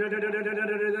 Yadarashiko,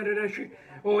 Yadarashia.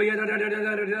 Oh,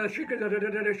 Yadarashiko,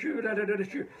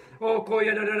 Yadarashia. Oh, Ko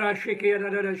Yadarashiki,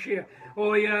 Yadarashia.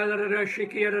 Oh,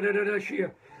 Yadarashiki,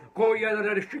 Yadarashia. Ko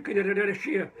Yadarashiki,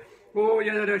 Yadarashia. Oh,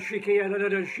 Yadarashiki,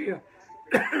 Yadarashia.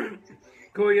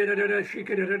 Ko Yadarashiki,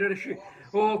 Yadarashia.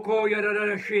 Oh, Ko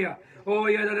Yadarashia. Oh,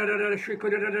 Yadarashiko,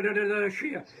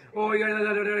 Yadarashia. Oh,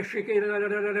 Yadarashiki,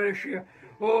 Yadarashia.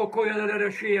 Oh, Ko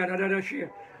Yadarashia, Yadarashia.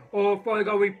 Oh, Father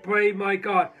God, we pray, my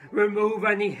God, remove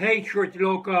any hatred,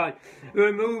 Lord God.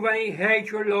 Remove any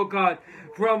hatred, Lord God,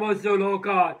 from us, oh Lord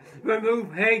God.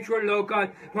 Remove hatred, Lord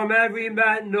God, from every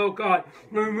man, Lord God.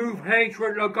 Remove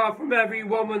hatred, Lord God, from every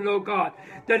woman, Lord God.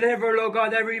 Deliver, Lord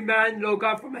God, every man, Lord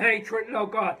God, from hatred,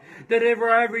 Lord God. Deliver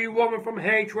every woman from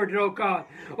hatred, Lord God.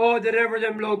 Oh, deliver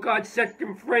them, Lord God. Set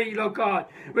them free, Lord God.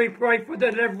 We pray for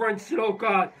deliverance, Lord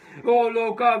God. Oh,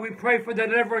 Lord God, we pray for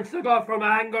deliverance, Lord God, from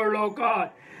anger, Lord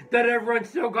God.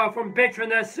 Deliverance, Lord God, from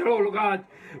bitterness, Lord God.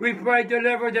 We pray,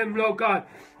 deliver them, Lord God,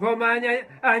 from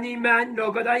any man,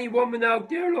 Lord God, any woman out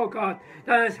there, Lord God,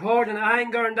 that is holding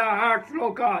anger in their hearts,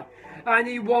 Lord God.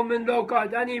 Any woman, Lord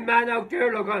God, any man out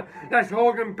there, Lord God, that's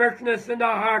holding bitterness in their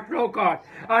heart, Lord God.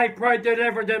 I pray,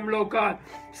 deliver them, Lord God.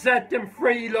 Set them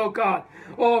free, Lord God.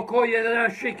 Oh, koyada, oh,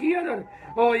 yada, shiki,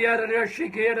 oh, yada,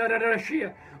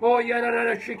 shiki, oh,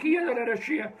 yada,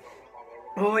 shiki,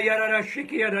 oh, yada,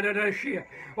 shiki,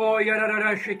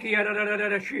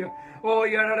 oh,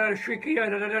 yada,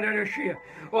 shiki,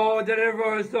 oh,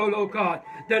 deliver us, oh, Lord God.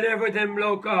 Deliver them,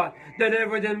 Lord God.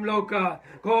 Deliver them, Lord God.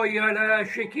 Oh, yada,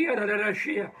 shiki, oh, yada,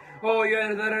 shiki, oh,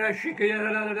 yada, shiki,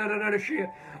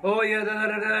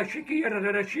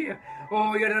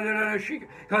 oh, yada, shiki.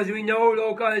 Because we know,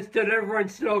 Lord God, it's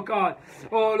deliverance, Lord God.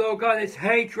 Oh, Lord God, it's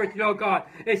hatred, Lord God.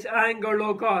 It's anger,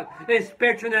 Lord God. It's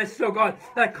bitterness, Lord God,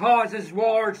 that causes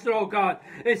wars, Lord God.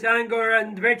 It's anger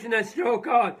and bitterness, Lord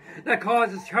God, that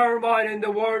causes turmoil in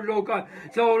the world, Lord God.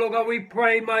 So, Lord God, we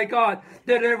pray, my God,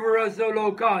 deliver us, oh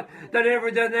Lord God.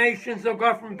 Deliver the nations, Lord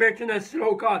God, from bitterness,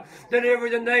 Lord God. Deliver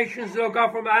the nations, Lord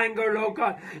God, from anger, Lord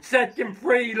God. Set them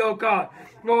free, Lord God.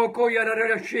 Oh,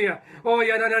 koyadadadashia. Oh,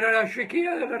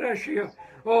 yadadadashikia.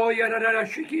 Oh,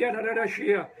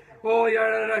 yadadadashikia. Oh,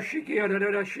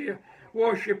 yadadadashikia.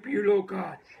 Worship you, Lord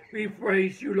God. We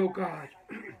praise you, Lord God.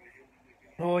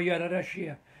 Oh,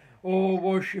 yadadashia. Oh,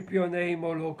 worship your name,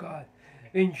 oh Lord God.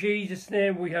 In Jesus'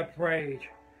 name we have prayed.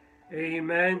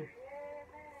 Amen.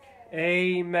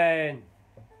 Amen.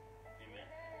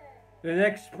 The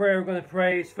next prayer we're going to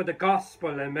pray is for the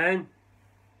gospel. Amen.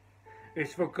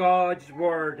 It's for God's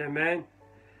word. Amen.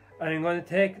 And I'm going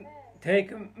to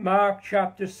take Mark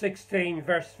chapter 16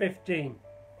 verse 15.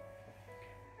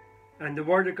 And the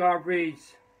word of God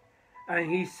reads,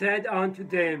 and he said unto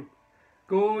them,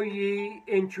 go ye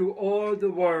into all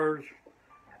the world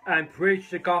and preach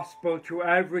the gospel to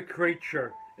every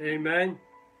creature. Amen.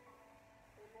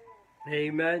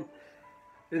 Amen.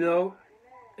 You know,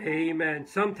 amen.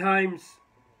 Sometimes,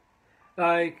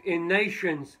 like in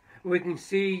nations, we can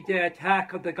see the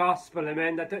attack of the gospel,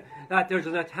 amen, that there's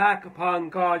an attack upon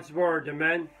God's word,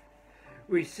 amen.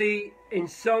 We see in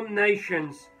some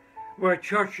nations where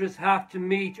churches have to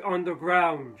meet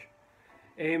underground,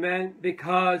 amen,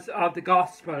 because of the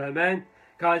gospel, amen,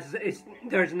 because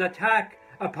there's an attack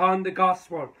upon the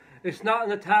gospel. It's not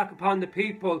an attack upon the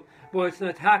people, but it's an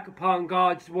attack upon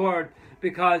God's word,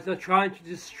 because they're trying to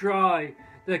destroy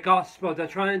the gospel. They're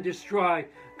trying to destroy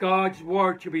God's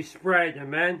word to be spread,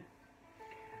 amen.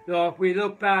 So if we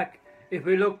look back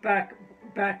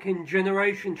in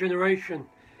generation,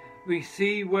 we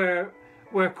see where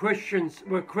Christians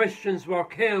were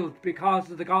killed because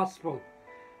of the gospel,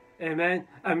 amen.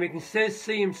 And we can still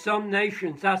see in some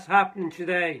nations that's happening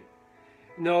today.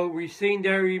 You know, we've seen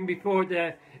there even before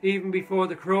the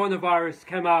coronavirus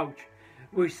came out.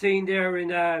 We've seen there in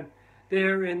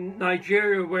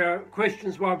Nigeria where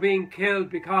Christians were being killed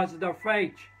because of their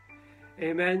faith.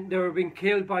 Amen. They were being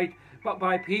killed by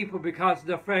people because of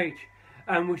their faith.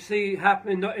 And we see it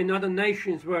happening in other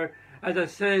nations where, as I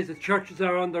said, the churches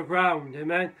are underground.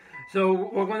 Amen. So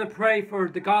we're going to pray for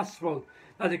the gospel,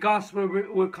 that the gospel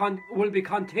will be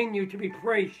continued to be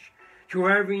preached to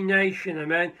every nation.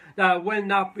 Amen. That it will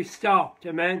not be stopped.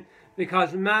 Amen.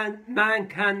 Because man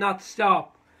cannot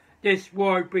stop this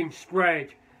word being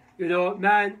spread. You know,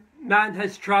 man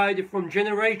has tried it from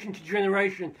generation to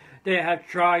generation. They have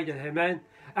tried it, amen.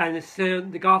 And it's still,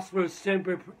 the gospel is still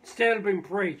being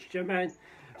preached, amen.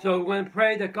 So we're going to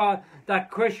pray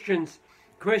that Christians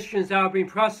are being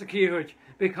persecuted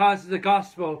because of the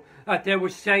gospel, that they will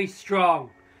stay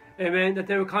strong, amen. That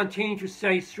they will continue to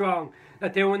stay strong,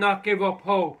 that they will not give up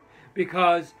hope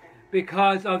because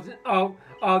of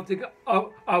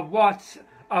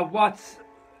what's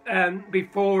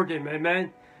before them,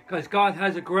 amen. Because God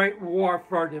has a great war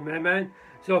for them, amen.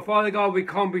 So Father God, we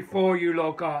come before you,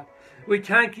 Lord God. We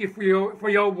thank you for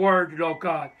your word, Lord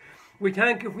God. We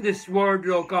thank you for this word,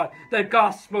 Lord God, the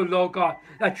gospel, Lord God,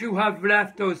 that you have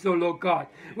left us, oh Lord God.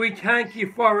 We thank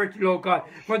you for it, Lord God,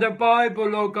 for the Bible,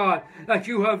 Lord God, that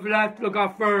you have left, Lord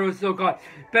God, for us, Lord God.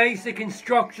 Basic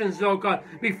instructions, Lord God,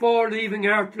 before leaving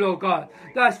earth, Lord God.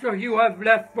 That's what you have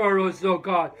left for us, Lord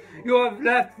God. You have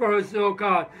left for us, Lord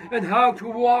God, and how to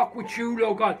walk with you,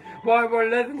 Lord God, while we're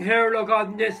living here, Lord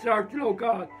God, in this earth, Lord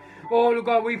God. Oh, Lord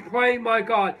God, we pray, my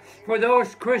God, for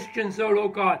those Christians, oh,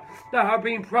 Lord God, that have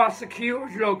been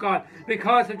prosecuted, Lord God,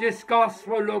 because of this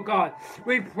gospel, Lord God.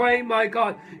 We pray, my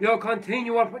God, your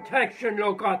continual protection,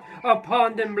 Lord God,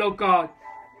 upon them, Lord God.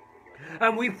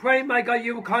 And we pray, my God,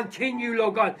 you will continue,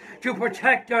 Lord God, to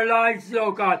protect their lives,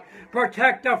 Lord God.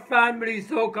 Protect their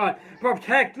families, Lord God.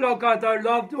 Protect, Lord God, their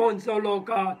loved ones, oh, Lord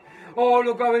God. Oh,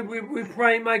 Lord God, we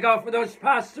pray, my God, for those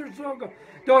pastors, Lord God.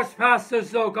 Those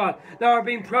pastors, Lord God, that are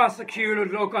being prosecuted,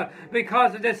 Lord God,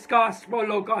 because of this gospel,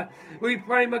 Lord God. We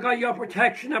pray, my God, your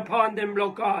protection upon them,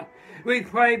 Lord God. We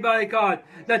pray, my God,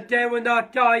 that they will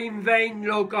not die in vain,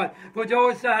 Lord God. For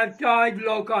those that have died,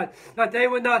 Lord God, that they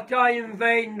will not die in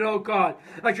vain, Lord God.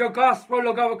 That your gospel,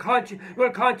 Lord God, will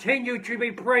continue to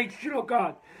be preached, Lord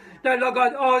God. That, Lord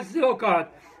God, us, Lord God,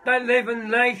 that live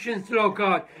in nations, Lord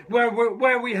God,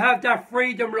 where we have that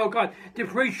freedom, Lord God, to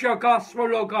preach your gospel,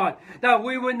 Lord God, that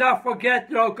we will not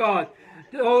forget, Lord God,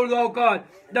 oh, Lord God,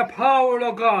 the power,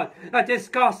 Lord God, that this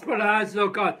gospel has,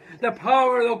 Lord God, the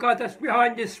power, Lord God, that's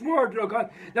behind this word, Lord God,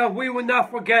 that we will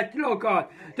not forget, Lord God,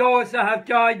 those that have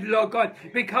died, Lord God,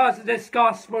 because of this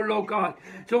gospel, Lord God.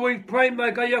 So we pray,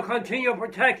 my God, your continual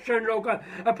protection, Lord God,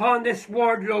 upon this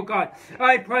word, Lord God.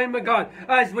 I pray, my God,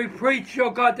 as we preach,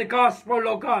 Lord God, the gospel,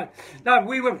 Lord God, that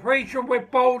we will preach it with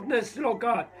boldness, Lord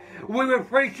God. We will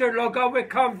preach it, Lord God, with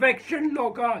conviction,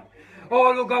 Lord God.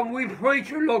 Oh, Lord God, we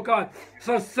preach it, Lord God,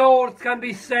 so souls can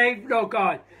be saved, Lord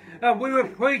God. And we will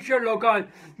preach it, Lord God,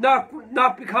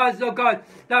 not because, Lord God,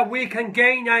 that we can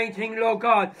gain anything, Lord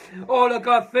God, oh, Lord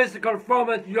God, physical from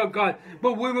it, Lord God,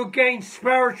 but we will gain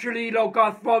spiritually, Lord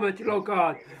God, from it, Lord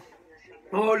God.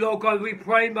 Oh, Lord God, we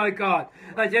pray, my God,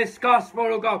 that this gospel,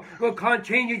 Lord God, will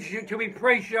continue to be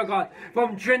preached, Lord God,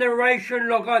 from generation,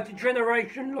 Lord God, to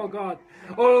generation, Lord God.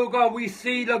 Oh, Lord God, we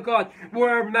see, Lord God,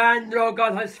 where man, Lord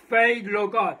God, has failed,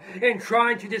 Lord God, in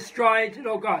trying to destroy it,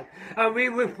 Lord God. And we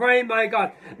will pray, my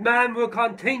God, man will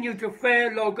continue to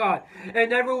fail, Lord God.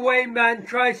 In every way man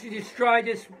tries to destroy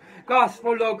this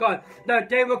gospel, Lord God, that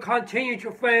they will continue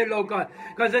to fail, Lord God,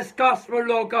 because this gospel,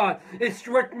 Lord God, is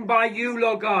written by you,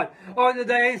 Lord God, under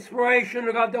the inspiration,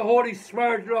 Lord God, the Holy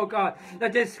Spirit, Lord God,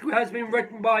 that this has been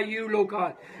written by you, Lord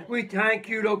God. We thank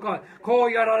you, Lord God.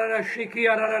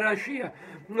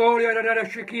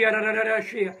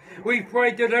 We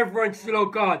pray deliverance,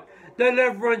 Lord God.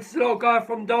 Deliverance, Lord God,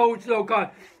 from those, Lord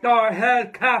God, that are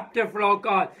held captive, Lord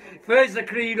God,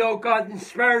 physically, Lord God, and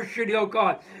spiritually, Lord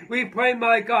God. We pray,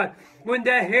 my God, when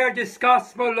they hear this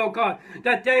gospel, Lord God,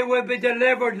 that they will be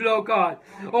delivered, Lord God.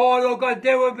 Oh, Lord God,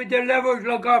 they will be delivered,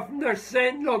 Lord God, from their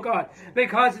sin, Lord God,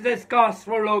 because of this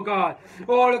gospel, Lord God.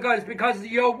 Oh, Lord God, it's because of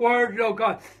your word, Lord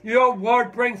God. Your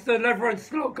word brings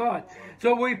deliverance, Lord God.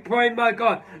 So we pray, my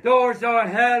God, those that are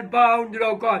hell-bound,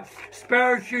 Lord God,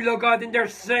 spiritually, Lord God, in their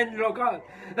sin, Lord God,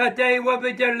 that they will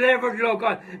be delivered, Lord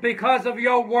God, because of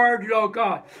your word, Lord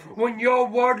God. When your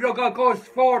word, Lord God, goes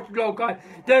forth, Lord God,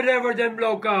 deliver them,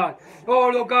 Lord God.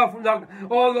 Oh, Lord God,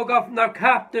 from their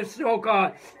captives, Lord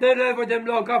God. Deliver them,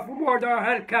 Lord God, from where they are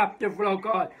held captive, Lord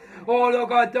God. Oh, Lord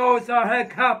God, those that are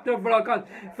held captive, Lord God,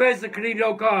 physically,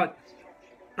 Lord God.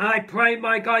 I pray,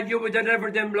 my God, you will deliver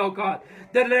them, Lord God.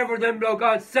 Deliver them, Lord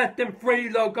God. Set them free,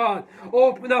 Lord God.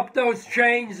 Open up those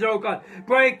chains, Lord God.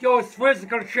 Break those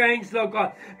physical chains, Lord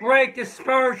God. Break the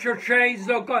spiritual chains,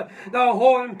 Lord God, that are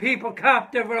holding people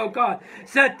captive, Lord God.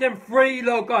 Set them free,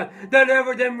 Lord God.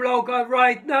 Deliver them, Lord God,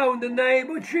 right now in the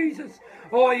name of Jesus.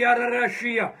 Oh,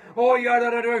 Yadarashia. Oh,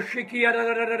 Yadarashiki,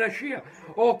 Yadarashia.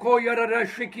 Oh, Ko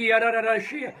Yadarashiki,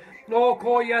 Yadarashia. Oh,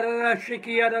 Ko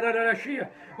Yadarashiki, Yadarashia.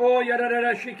 Oh,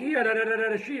 Yadarashiki,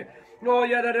 Yadarashia. Oh,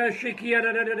 Yadarashiki,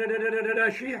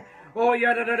 Yadarashia. Oh,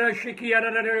 Yadarashiki,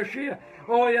 Yadarashia.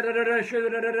 Oh, Yadarashiki,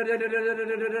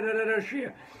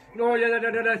 Oh,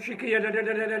 Yadarashiki,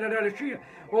 Yadarashia.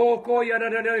 Oh, Ko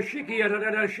Yadarashiki,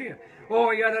 Yadarashia.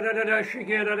 Oh, Yadarashiki,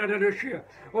 Yadarashia.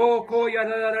 Oh, Ko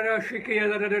Yadarashiki,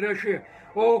 Yadarashia.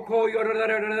 Oh, Ko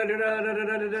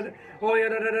Yadarashiki, Oh, Yadarashiki, Oh,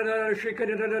 Yadarashiki,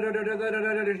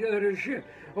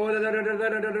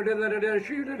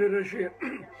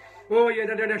 Oh,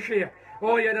 Yadarashia.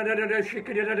 Oh,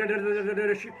 Yadarashiki,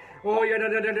 Oh,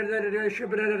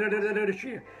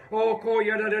 Yadarashiki, Oh, Ko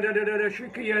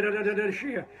Yadarashiki,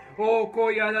 Yadarashia. Oh, Ko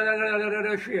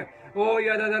Yadarashia. Oh,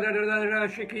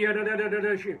 Yadarashiki,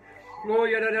 Yadarashia. Oh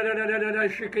ya da da da da da da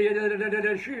shikia da da da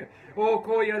da shi. Oh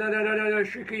ko ya da da da da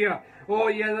shikia. Oh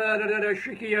ya da da da da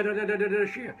shikia da da da da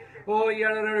shi. Oh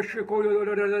ya da da shiko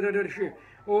da da da da shi.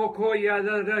 Oh ko ya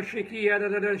da da shikia da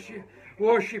da da shi.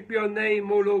 Worship your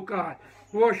name, O Lord God.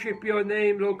 Worship your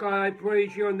name, Lord God. I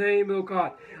praise your name, Lord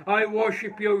God. I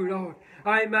worship you, Lord.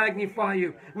 I magnify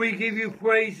you. We give you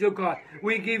praise, Lord God.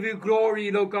 We give you glory,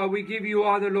 Lord God. We give you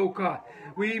honor, Lord God.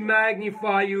 We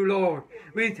magnify you, Lord.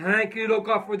 We thank you, Lord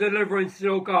God, for deliverance,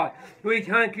 Lord God. We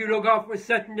thank you, Lord God, for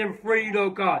setting them free,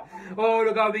 Lord God. Oh,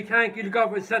 Lord God, we thank you, Lord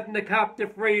God, for setting the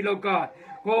captive free, Lord God.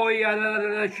 Oh, yeah, da, da,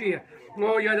 da, da,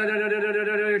 oh, yeah, da, da, da, da, da,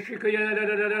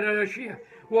 da, da,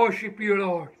 worship you,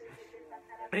 Lord.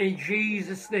 In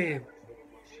Jesus' name.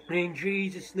 In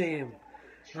Jesus' name.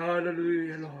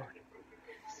 Hallelujah, Lord.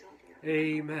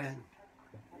 Amen.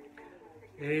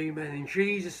 Amen. In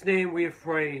Jesus' name we have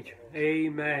prayed.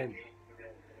 Amen.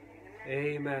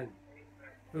 Amen.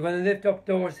 We're going to lift up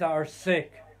those that are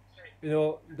sick. You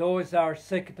know, those that are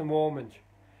sick at the moment.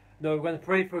 You know, we're going to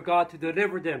pray for God to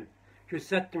deliver them, to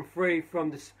set them free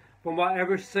from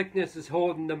whatever sickness is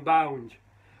holding them bound.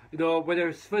 You know, whether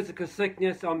it's physical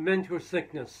sickness or mental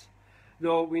sickness. You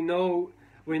know, we know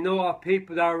of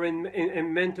people that are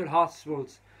in mental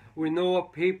hospitals. We know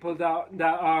of people that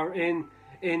are in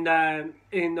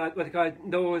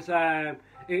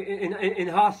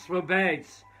hospital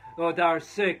beds, that are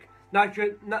sick. Not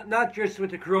just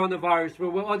with the coronavirus,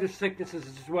 but with other sicknesses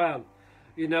as well.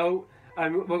 You know,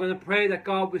 and we're going to pray that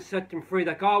God will set them free,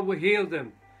 that God will heal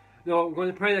them. You know, we're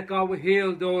going to pray that God will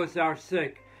heal those that are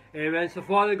sick. Amen. So,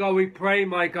 Father God, we pray,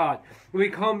 my God. We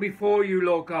come before you,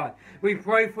 Lord God. We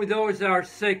pray for those that are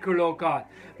sick, Lord God.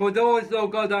 For those,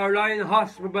 Lord God, that are lying in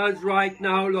hospital beds right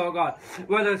now, Lord God.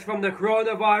 Whether it's from the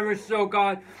coronavirus, Lord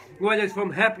God. Whether it's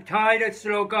from hepatitis,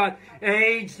 Lord God.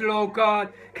 AIDS, Lord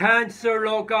God. Cancer,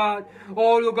 Lord God.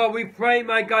 Oh, Lord God, we pray,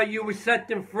 my God, you will set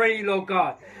them free, Lord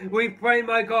God. We pray,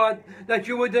 my God, that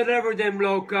you will deliver them,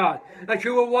 Lord God. That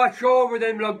you will watch over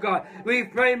them, Lord God. We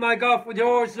pray, my God, for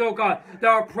those, Lord God, that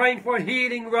are praying for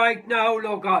healing right now,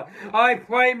 Lord God. I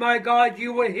pray, my God,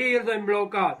 you will heal them,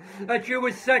 Lord God. That you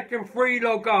will set them free,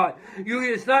 Lord God.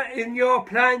 It's not in your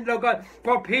plan, Lord God,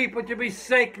 for people to be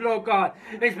sick, Lord God.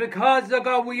 It's because, Lord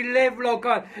God, we live, Lord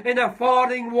God, in a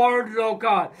falling world, Lord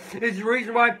God. It's the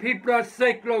reason why people are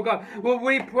sick, Lord God. Well,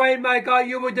 we pray, my God,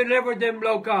 you will deliver them,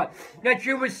 Lord God. That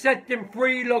you will set them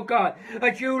free, Lord God.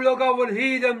 That you, Lord God, will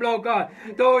heal them, Lord God.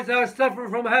 Those that are suffering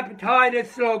from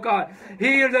hepatitis, Lord God.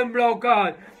 Heal them, Lord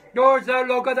God. Those that,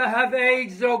 Lord God, that have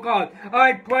AIDS, Lord God.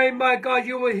 I pray, my God,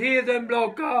 you will heal them,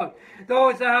 Lord God.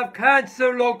 Those that have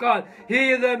cancer, Lord God.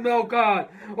 Heal them, Lord God.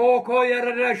 Oh, oh,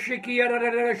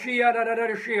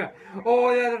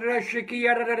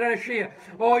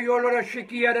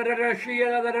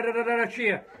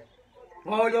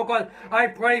 oh, Lord God, I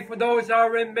pray for those that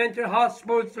are in mental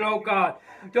hospitals, Lord God.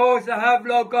 Those that have,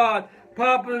 Lord God,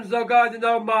 problems, Lord God, in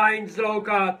their minds, Lord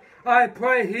God. I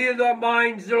pray, heal their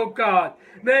minds, Lord God.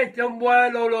 Make them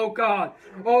well, oh Lord God.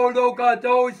 Oh, Lord God,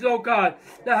 those, Lord God,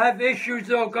 that have issues,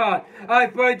 Lord God. I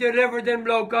pray, deliver them,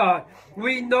 Lord God.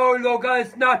 We know, Lord God,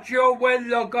 it's not your will,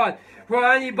 Lord God, for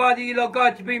anybody, Lord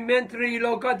God, to be mentally,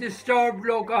 Lord God, disturbed,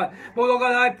 Lord God. But, Lord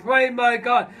God, I pray, my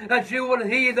God, that you will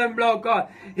heal them, Lord God.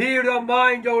 Heal their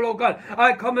mind, oh, Lord God.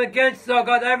 I come against, Lord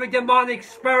God, every demonic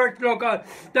spirit, Lord God,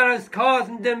 that is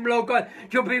causing them, Lord God,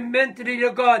 to be mentally,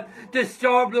 Lord God,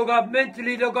 disturbed, Lord God,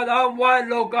 mentally, Lord God, unwell,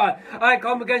 Lord God. I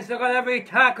come against, Lord God, every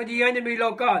attack of the enemy,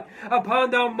 Lord God,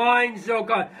 upon their minds, Lord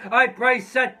God. I pray,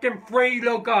 set them free,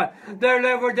 Lord God.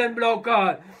 Deliver them, Lord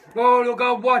God. Oh, Lord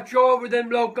God, watch over them,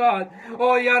 Lord God.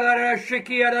 Oh,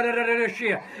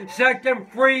 set them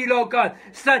free, Lord God.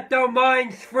 Set their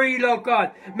minds free, Lord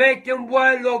God. Make them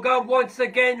well, Lord God, once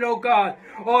again, Lord God.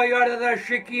 Oh, oh, yada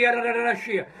shiki yada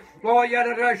shia. Oh,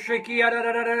 yada shiki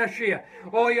yada shia.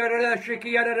 Oh, yada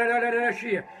shiki yada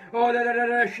shia. Oh,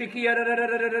 yada shiki yada.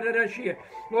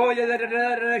 Oh, yada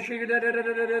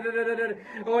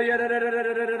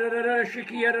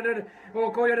shiki yada.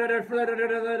 Oh, yada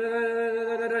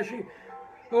shiki.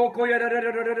 Oh, koya da da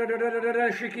da da da da da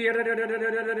shiki da da da da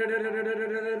da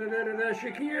da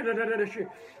shiki da da da shi.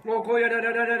 Oh, koya da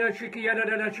da da da shiki da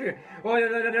da da shi. Oh, da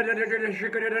da da da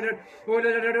shiki da da. Oh, da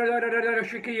da da da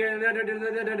shiki da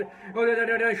da da. Oh, da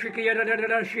da da shiki da da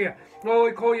da shi. Oh,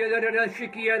 koya da da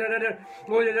shiki da da da.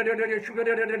 Oh, da da da shiki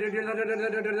da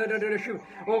da da shi.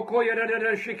 Oh, koya da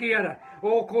da shiki da.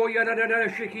 Oh, koya da da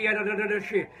shiki da da da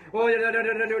shi. Oh, da da da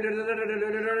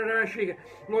shi.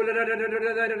 Oh, da da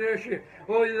da shi.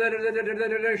 Oh,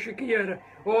 Oh yeah, that shoe.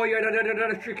 Oh yeah, that shoe. Oh yeah, that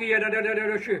shoe. Oh yeah,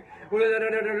 that shoe.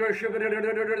 Oh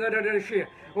yeah, that shoe.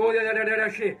 Who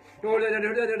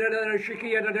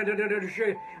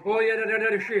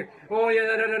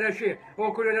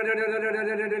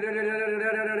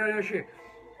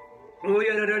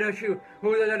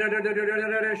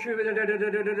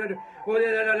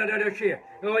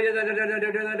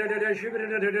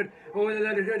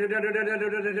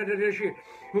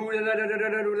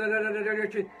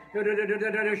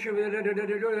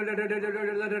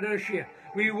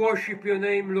we worship your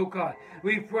name, Lord God.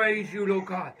 We praise you, Lord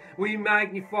God. We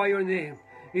magnify your name.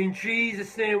 In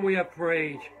Jesus' name we have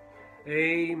prayed.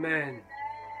 Amen.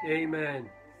 Amen.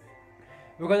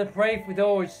 We're going to pray for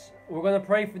those. We're going to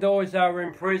pray for those that are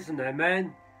in prison.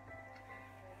 Amen.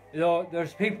 You know,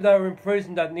 there's people that are in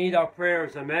prison that need our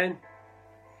prayers. Amen.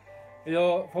 You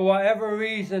know, for whatever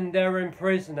reason they're in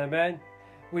prison. Amen.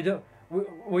 We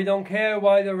don't care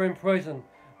why they're in prison,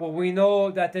 but we know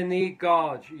that they need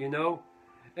God. You know,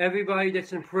 everybody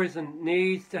that's in prison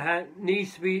needs the hand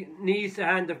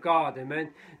of God.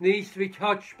 Amen. Needs to be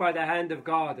touched by the hand of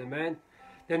God. Amen.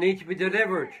 They need to be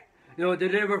delivered. You know,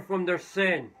 delivered from their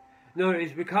sin. No,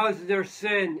 it's because of their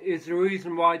sin is the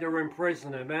reason why they're in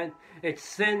prison, amen. It's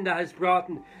sin that has brought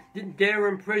them. They're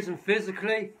in prison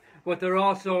physically, but they're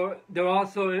also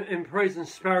in prison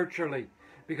spiritually,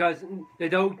 because they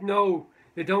don't know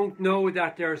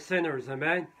that they're sinners,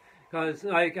 amen. Because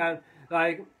like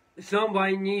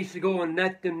somebody needs to go and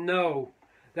let them know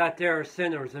that they're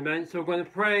sinners, amen. So we're going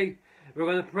to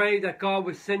pray that God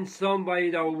will send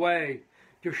somebody their way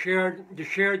to share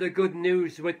the good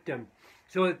news with them,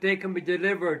 so that they can be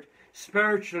delivered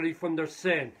spiritually from their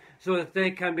sin, so that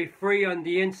they can be free on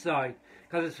the inside.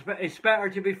 Because it's better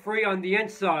to be free on the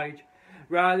inside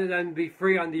rather than be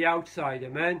free on the outside,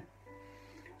 amen.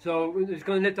 So it's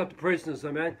going to lift up the prisoners,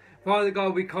 amen. Father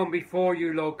God, we come before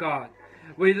you, Lord God.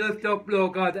 We lift up,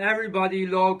 Lord God, everybody,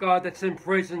 Lord God, that's in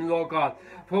prison, Lord God.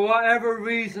 For whatever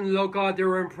reason, Lord God,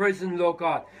 they're in prison, Lord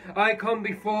God. I come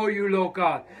before you, Lord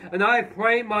God. And I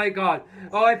pray, my God.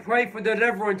 I pray for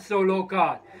deliverance, oh Lord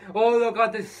God. Oh, Lord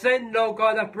God, the sin, Lord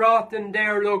God, that brought them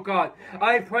there, Lord God.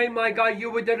 I pray, my God, you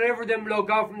would deliver them, Lord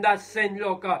God, from that sin,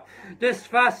 Lord God. This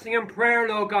fasting and prayer,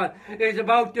 Lord God, is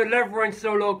about deliverance,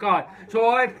 oh Lord God. So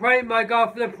I pray, my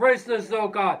God, for the prisoners,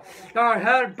 Lord God, that are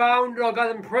held bound, Lord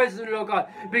God, in prison, Lord God,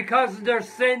 because of their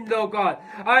sin, Lord God.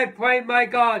 I pray, my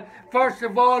God, first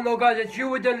of all, Lord God, that you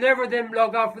would deliver them,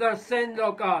 Lord God, for their sin,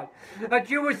 Lord God. That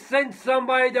you would send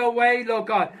somebody their way, Lord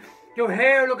God, to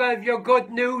hear, Lord God, of your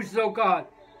good news, Lord God.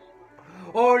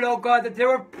 Oh, Lord God, that they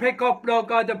would pick up, Lord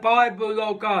God, the Bible,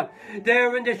 Lord God.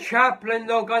 They're in the chaplain,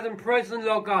 Lord God, in prison,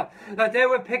 Lord God. That they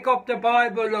would pick up the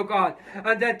Bible, Lord God.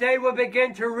 And that they would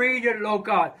begin to read it, Lord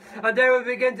God. And they would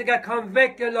begin to get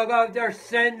convicted, Lord God, of their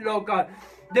sin, Lord God.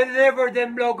 Deliver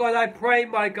them, Lord God, I pray,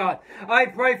 my God. I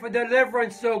pray for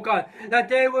deliverance, Lord God, that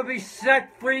they will be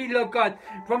set free, Lord God,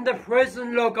 from the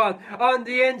prison, Lord God, on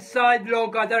the inside,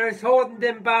 Lord God, that is holding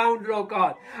them bound, Lord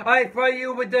God. I pray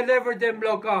you would deliver them,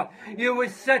 Lord God. You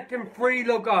would set them free,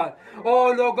 Lord God.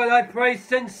 Oh, Lord God, I pray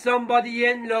send somebody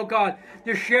in, Lord God,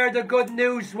 to share the good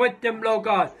news with them, Lord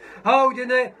God. How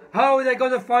are they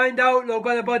going to find out, Lord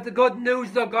God, about the good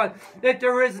news, Lord God, if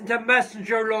there isn't a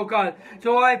messenger, Lord God?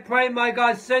 So I pray, my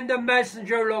God, send a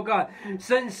messenger, Lord God.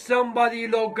 Send somebody,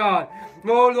 Lord God.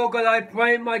 Oh, Lord God, I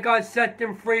pray, my God, set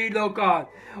them free, Lord God.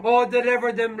 Oh,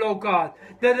 deliver them, Lord God.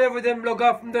 Deliver them, Lord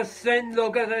God, from the sin,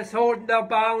 Lord God, that's holding them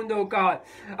bound, Lord God.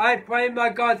 I pray, my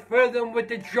God, fill them with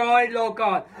the joy, Lord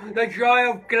God. The joy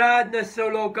of gladness, oh,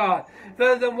 Lord God.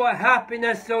 Fill them with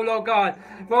happiness, oh, Lord God.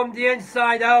 From the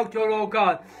inside out, oh, Lord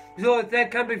God. So that they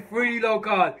can be free, Lord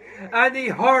God. Any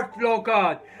hurt, Lord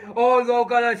God. Oh, Lord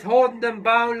God, that's holding them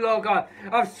bound, Lord God,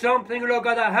 of something, Lord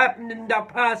God, that happened in the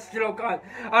past, Lord God.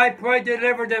 I pray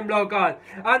deliver them, Lord God.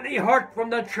 Any hurt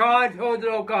from the childhood,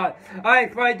 Lord God. I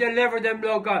pray deliver them,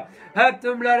 Lord God. Help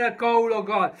them let it go, Lord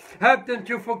God. Help them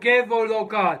to forgive, oh, Lord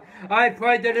God. I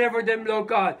pray deliver them, Lord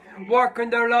God. Work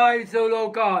in their lives, oh,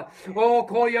 Lord God. Oh,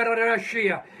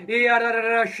 koyarashia.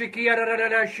 Iarashiki.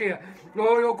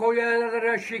 Oh,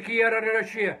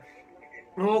 koyarashiki.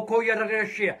 Oh,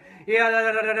 koyarashia. And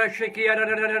I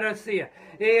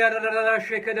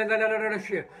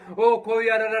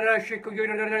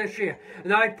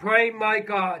pray, my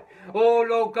God, oh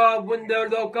Lord God, when they,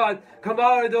 Lord God, come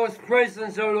out of those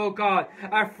prisons, oh Lord God,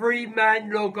 a free man,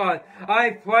 Lord God.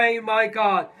 I pray, my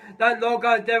God, that, Lord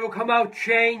God, they will come out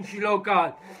changed, Lord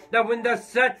God. That when they're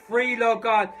set free, Lord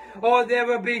God, oh, they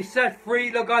will be set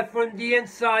free, Lord God, from the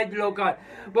inside, Lord God.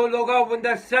 But, Lord God, when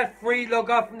they're set free, Lord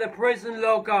God, from the prison, person,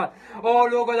 Lord God. Oh,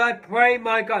 Lord God, I pray,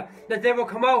 my God, that they will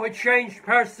come out a changed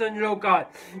person, Lord God.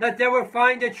 That they will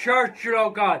find a church,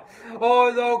 Lord God.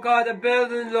 Oh, Lord God, a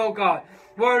building, Lord God.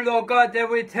 Where, Lord God, they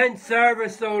will attend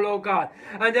service, oh, Lord God.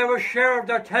 And they will share of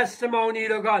their testimony,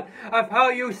 Lord God, of how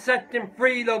you set them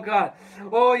free, Lord God.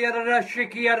 Oh,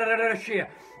 yadadashiki, yadadashia.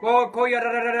 Oh, ko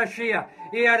yadadashia.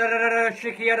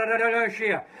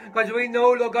 Because we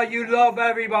know, Lord God, you love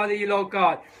everybody, Lord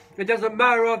God. It doesn't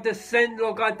matter of the sin,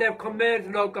 Lord God, they've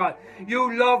committed, Lord God.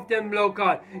 You love them, Lord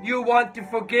God. You want to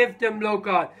forgive them, Lord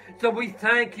God. So we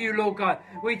thank you, Lord God.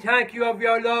 We thank you of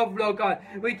your love, Lord God.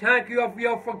 We thank you of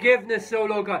your forgiveness, oh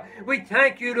Lord God. We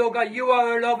thank you, Lord God. You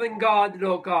are a loving God,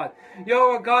 Lord God.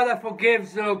 You're a God that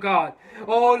forgives, Lord God.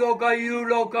 Oh, Lord God, you,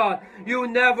 Lord God. You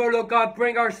never, Lord God,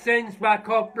 bring our sins back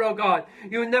up, Lord God.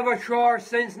 You never throw our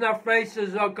sins in our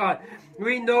faces, Lord God.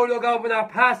 We know, Lord God, when our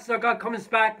past, Lord God, comes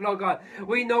back, Lord God.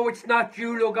 We know it's not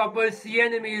you, Lord God, but it's the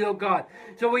enemy, Lord God.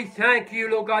 So we thank you,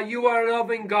 Lord God. You are a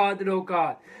loving God, Lord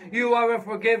God. You are a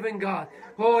forgiving God.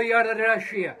 Oh,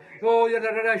 yadadashia. Oh,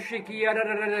 yadadashiki,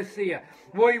 yadadashia.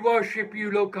 We worship you,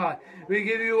 Lord God. We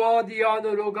give you all the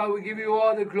honor, Lord God. We give you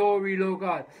all the glory, Lord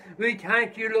God. We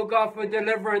thank you, Lord God, for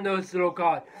delivering us, Lord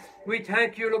God. We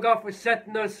thank you, Lord God, for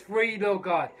setting us free, Lord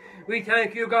God. We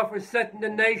thank you, God, for setting the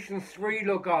nations free,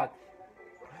 Lord God.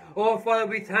 Oh, Father,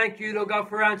 we thank you, Lord God,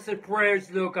 for answered prayers,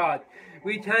 Lord God.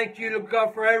 We thank you, Lord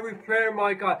God, for every prayer,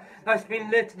 my God, that's been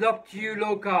lifted up to you,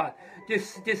 Lord God,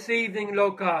 this evening,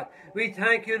 Lord God. We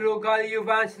thank you, Lord God, that you've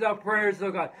answered our prayers,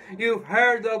 Lord God. You've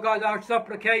heard, Lord God, our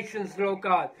supplications, Lord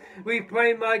God. We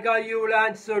pray, my God, you will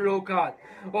answer, Lord God.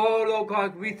 Oh, Lord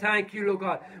God, we thank you, Lord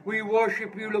God. We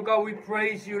worship you, Lord God. We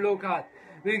praise you, Lord God.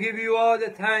 We give you all the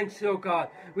thanks, Lord God.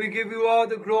 We give you all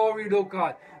the glory, Lord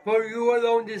God. For you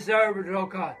alone deserve it,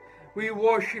 Lord God. We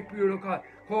worship you, Lord God.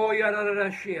 Oh,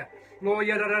 yadadashia. Oh,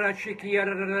 yadadashiki,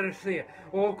 yadadashia.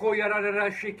 Oh, ko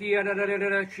yadadashiki,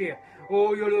 yadadashia.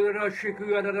 Oh, yadadashiki,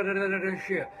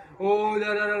 yadadashia. Oh,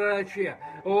 yadadashia.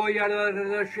 Oh,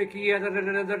 yadadashiki,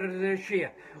 yadadashia.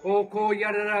 Oh, ko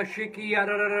yadadashiki,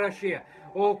 yadadashia.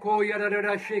 Oh, ko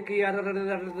yadadashiki,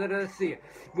 yadadashia.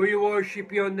 We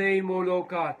worship your name, O Lord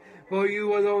God. For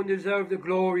you alone deserve the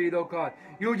glory, Lord God.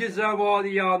 You deserve all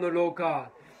the honor, Lord God.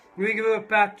 We give it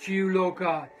back to you, Lord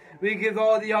God. We give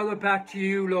all the honor back to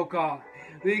you, Lord God.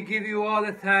 We give you all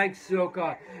the thanks, Lord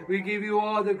God. We give you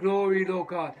all the glory, Lord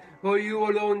God. For you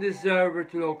alone deserve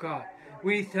it, Lord God.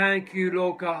 We thank you,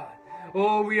 Lord God.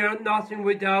 Oh, we are nothing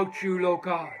without you, Lord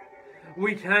God.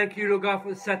 We thank you, Lord God,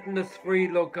 for setting us free,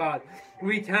 Lord God.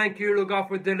 We thank you, Lord God,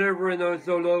 for delivering us,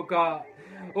 oh Lord God.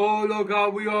 Oh, Lord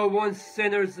God, we are once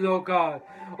sinners, Lord God.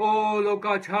 Oh, Lord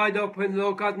God, tied up in,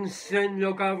 Lord God, in sin,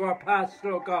 Lord God, of our past,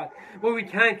 Lord God. But we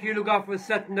thank you, Lord God, for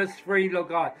setting us free, Lord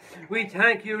God. We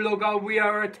thank you, Lord God, we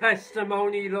are a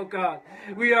testimony, Lord God.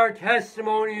 We are a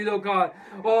testimony, Lord God.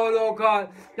 Oh, Lord God,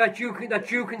 that you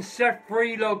can set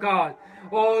free, Lord God.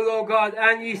 Oh, Lord God,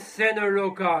 any sinner,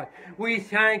 Lord God. We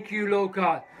thank you, Lord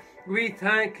God. We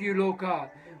thank you, Lord God.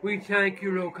 We thank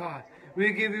you, Lord God.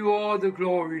 We give you all the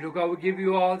glory, Lord God. We give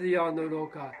you all the honor,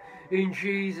 Lord God. In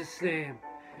Jesus' name.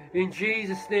 In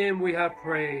Jesus' name we have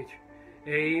prayed.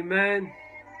 Amen.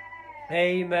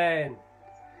 Amen.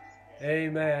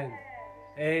 Amen.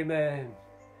 Amen.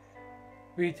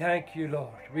 We thank you,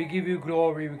 Lord. We give you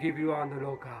glory. We give you honor,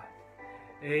 Lord God.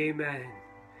 Amen.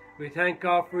 We thank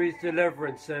God for his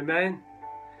deliverance. Amen.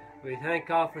 We thank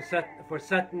God for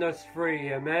setting us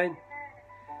free. Amen.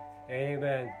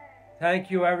 Amen.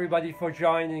 Thank you, everybody, for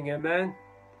joining. Amen.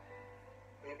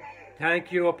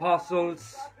 Thank you,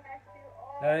 apostles.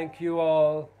 Thank you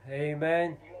all.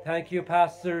 Amen. Thank you,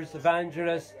 pastors,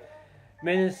 evangelists,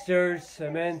 ministers.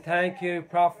 Amen. Thank you,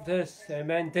 prophetess.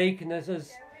 Amen.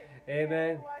 Deaconesses.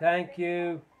 Amen. Thank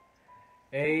you.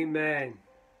 Amen.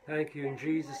 Thank you in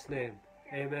Jesus' name.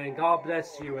 Amen. God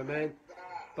bless you. Amen.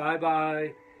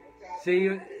 Bye-bye. See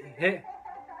you.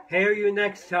 Hear you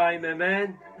next time.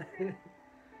 Amen.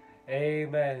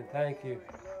 Amen. Thank you.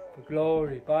 For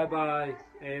glory. Bye-bye.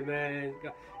 Amen.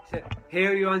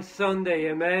 Hear you on Sunday.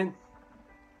 Amen.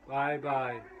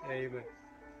 Bye-bye. Amen.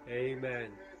 Amen.